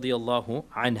radiallahu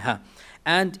anha.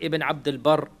 And Ibn Abd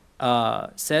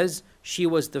al-Barr says she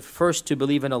was the first to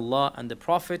believe in Allah and the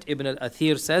Prophet. Ibn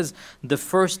al-Athir says the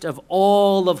first of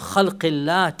all of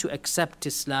khalqillah to accept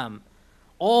Islam.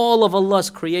 All of Allah's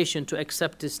creation to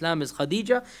accept Islam is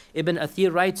Khadija. Ibn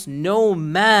Athir writes, no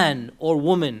man or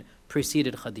woman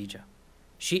preceded Khadija.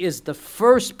 She is the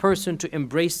first person to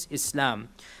embrace Islam.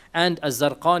 And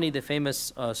Az-Zarqani, the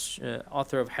famous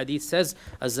author of hadith, says,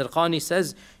 Az-Zarqani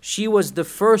says, she was the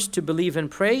first to believe and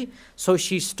pray. So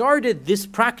she started this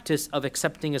practice of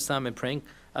accepting Islam and praying.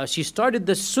 She started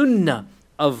the sunnah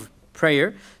of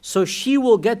prayer. So she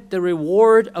will get the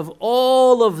reward of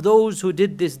all of those who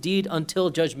did this deed until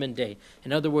Judgment Day.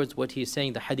 In other words, what he's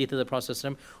saying, the hadith of the Prophet,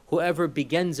 whoever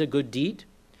begins a good deed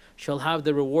shall have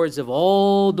the rewards of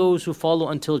all those who follow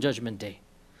until Judgment Day.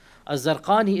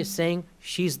 Az-Zarqani is saying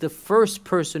she's the first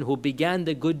person who began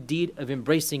the good deed of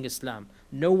embracing Islam.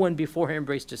 No one before her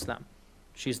embraced Islam.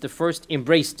 She's the first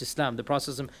embraced Islam. The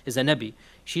Prophet is a Nabi.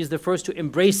 She's the first who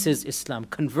embraces Islam,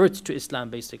 converts to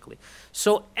Islam basically.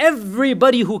 So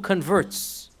everybody who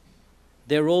converts,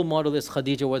 their role model is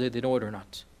Khadija, whether they know it or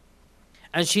not.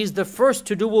 And she's the first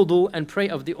to do wudu and pray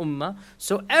of the ummah.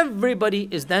 So everybody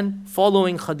is then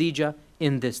following Khadija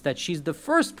in this, that she's the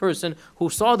first person who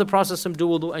saw the Prophet do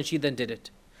wudu and she then did it.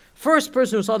 First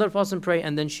person who saw the Prophet pray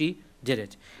and then she did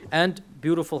it. And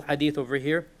beautiful hadith over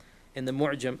here in the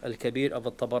Mu'jam Al-Kabir of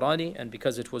Al-Tabarani, and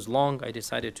because it was long, I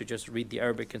decided to just read the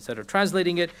Arabic instead of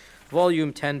translating it.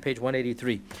 Volume 10, page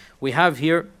 183. We have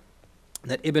here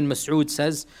that Ibn Mas'ud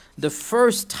says, the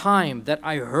first time that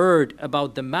I heard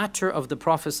about the matter of the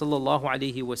Prophet sallallahu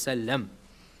alaihi wasallam.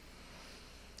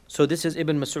 So this is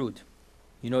Ibn Mas'ud.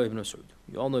 You know Ibn Mas'ud.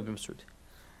 You all know Ibn Mas'ud.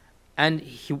 And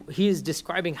he is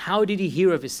describing how did he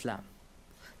hear of Islam.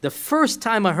 The first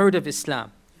time I heard of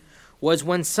Islam was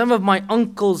when some of my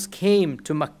uncles came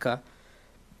to Mecca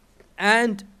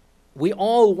and we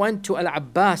all went to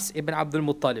Al-Abbas ibn Abdul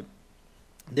Muttalib.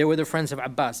 They were the friends of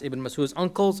Abbas. Ibn Mas'ud's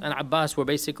uncles and Abbas were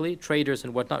basically traders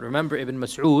and whatnot. Remember, Ibn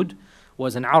Mas'ud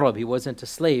was an Arab. He wasn't a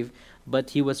slave,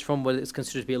 but he was from what is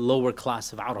considered to be a lower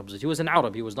class of Arabs. He was an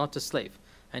Arab. He was not a slave.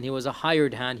 And he was a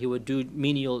hired hand. He would do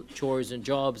menial chores and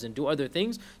jobs and do other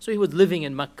things. So he was living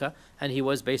in Mecca, and he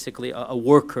was basically a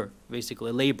worker,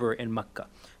 basically a laborer in Mecca.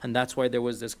 And that's why there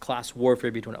was this class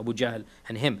warfare between Abu Jahl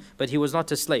and him. But he was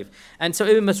not a slave. And so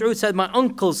Ibn Mas'ud said, my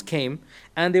uncles came,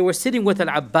 and they were sitting with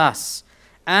Al-Abbas.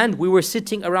 And we were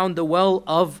sitting around the well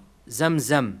of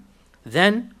Zamzam.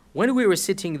 Then, when we were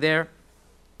sitting there,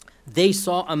 they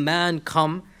saw a man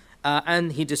come,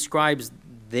 and he describes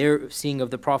their seeing of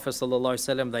the Prophet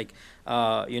ﷺ like,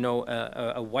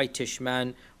 a whitish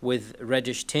man with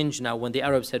reddish tinge. Now, when the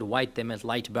Arabs said white, they meant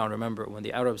light brown. Remember, when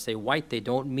the Arabs say white, they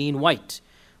don't mean white.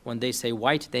 When they say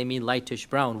white, they mean lightish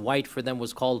brown. White for them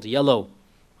was called yellow.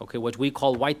 Okay, what we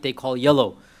call white, they call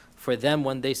yellow. For them,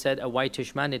 when they said a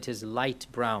whitish man, it is light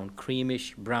brown,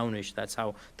 creamish, brownish. That's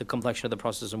how the complexion of the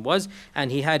Prophet was.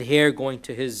 And he had hair going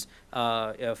to his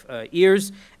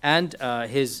ears, and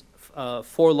his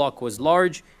forelock was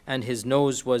large, and his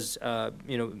nose was,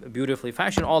 beautifully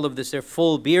fashioned. All of this, their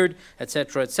full beard,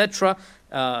 etc., etc.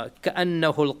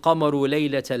 كأنه القمر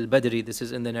ليلة البدر. This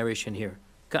is in the narration here.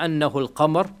 كأنه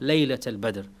القمر ليلة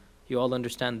البدر. You all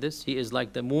understand this? He is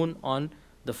like the moon on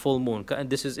the full moon. And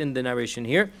this is in the narration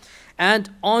here. And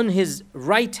on his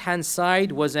right hand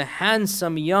side was a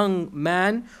handsome young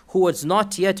man who was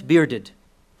not yet bearded.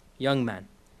 Young man.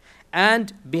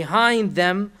 And behind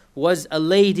them was a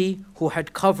lady who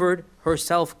had covered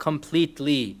herself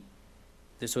completely.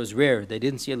 This was rare. They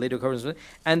didn't see a lady who covered herself.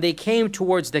 And they came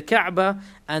towards the Kaaba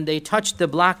and they touched the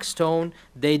black stone.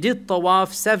 They did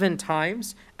tawaf 7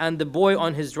 times, and the boy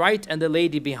on his right and the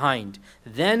lady behind.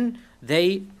 Then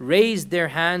they raised their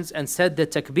hands and said the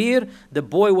takbir. The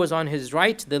boy was on his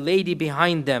right, the lady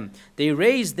behind them. They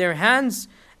raised their hands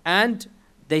and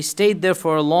they stayed there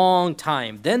for a long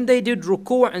time. Then they did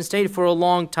ruku' and stayed for a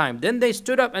long time. Then they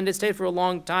stood up and they stayed for a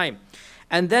long time.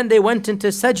 And then they went into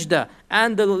sajda,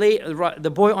 and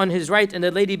the boy on his right and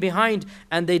the lady behind,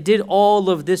 and they did all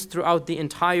of this throughout the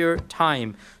entire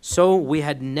time. So we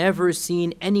had never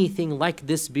seen anything like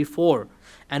this before,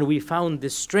 and we found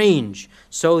this strange.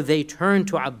 So they turned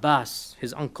to Abbas,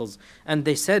 his uncles, and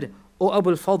they said, "O Abu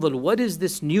al-Fadl, what is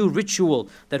this new ritual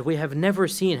that we have never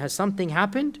seen? Has something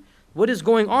happened? What is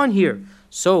going on here?"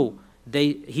 So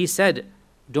he said,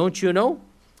 "Don't you know?"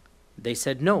 They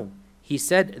said, "No." He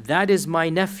said, "That is my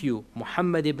nephew,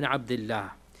 Muhammad ibn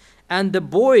Abdullah. And the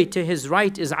boy to his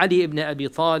right is Ali ibn Abi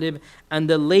Talib, and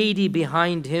the lady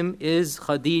behind him is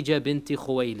Khadija bint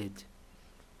Khuwaylid.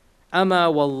 Ama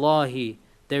wallahi,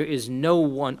 there is no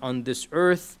one on this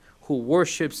earth who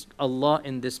worships Allah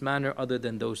in this manner other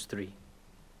than those 3.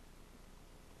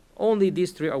 Only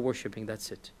these 3 are worshipping,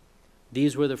 that's it.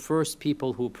 These were the first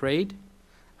people who prayed,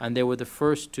 and they were the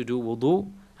first to do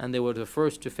wudu, and they were the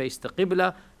first to face the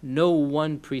Qibla. No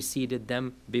one preceded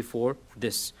them before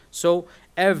this. So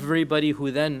everybody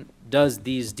who then does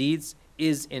these deeds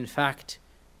is in fact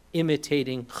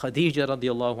imitating Khadija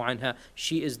radiallahu anha.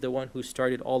 She is the one who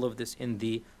started all of this in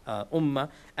the ummah,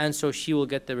 and so she will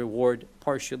get the reward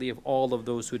partially of all of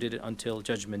those who did it until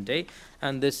Judgment Day.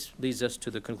 And this leads us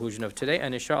to the conclusion of today,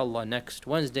 and inshallah next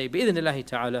Wednesday, bi'idhnillahi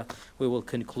ta'ala, we will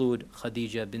conclude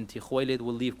Khadija binti Khuwaylid.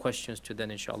 We'll leave questions to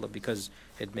then inshallah, because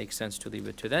it makes sense to leave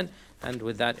it to then. And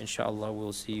with that inshallah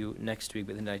we'll see you next week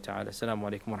bi'idhnillahi ta'ala. Assalamu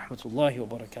alaikum wa rahmatullahi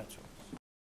wa barakatuh.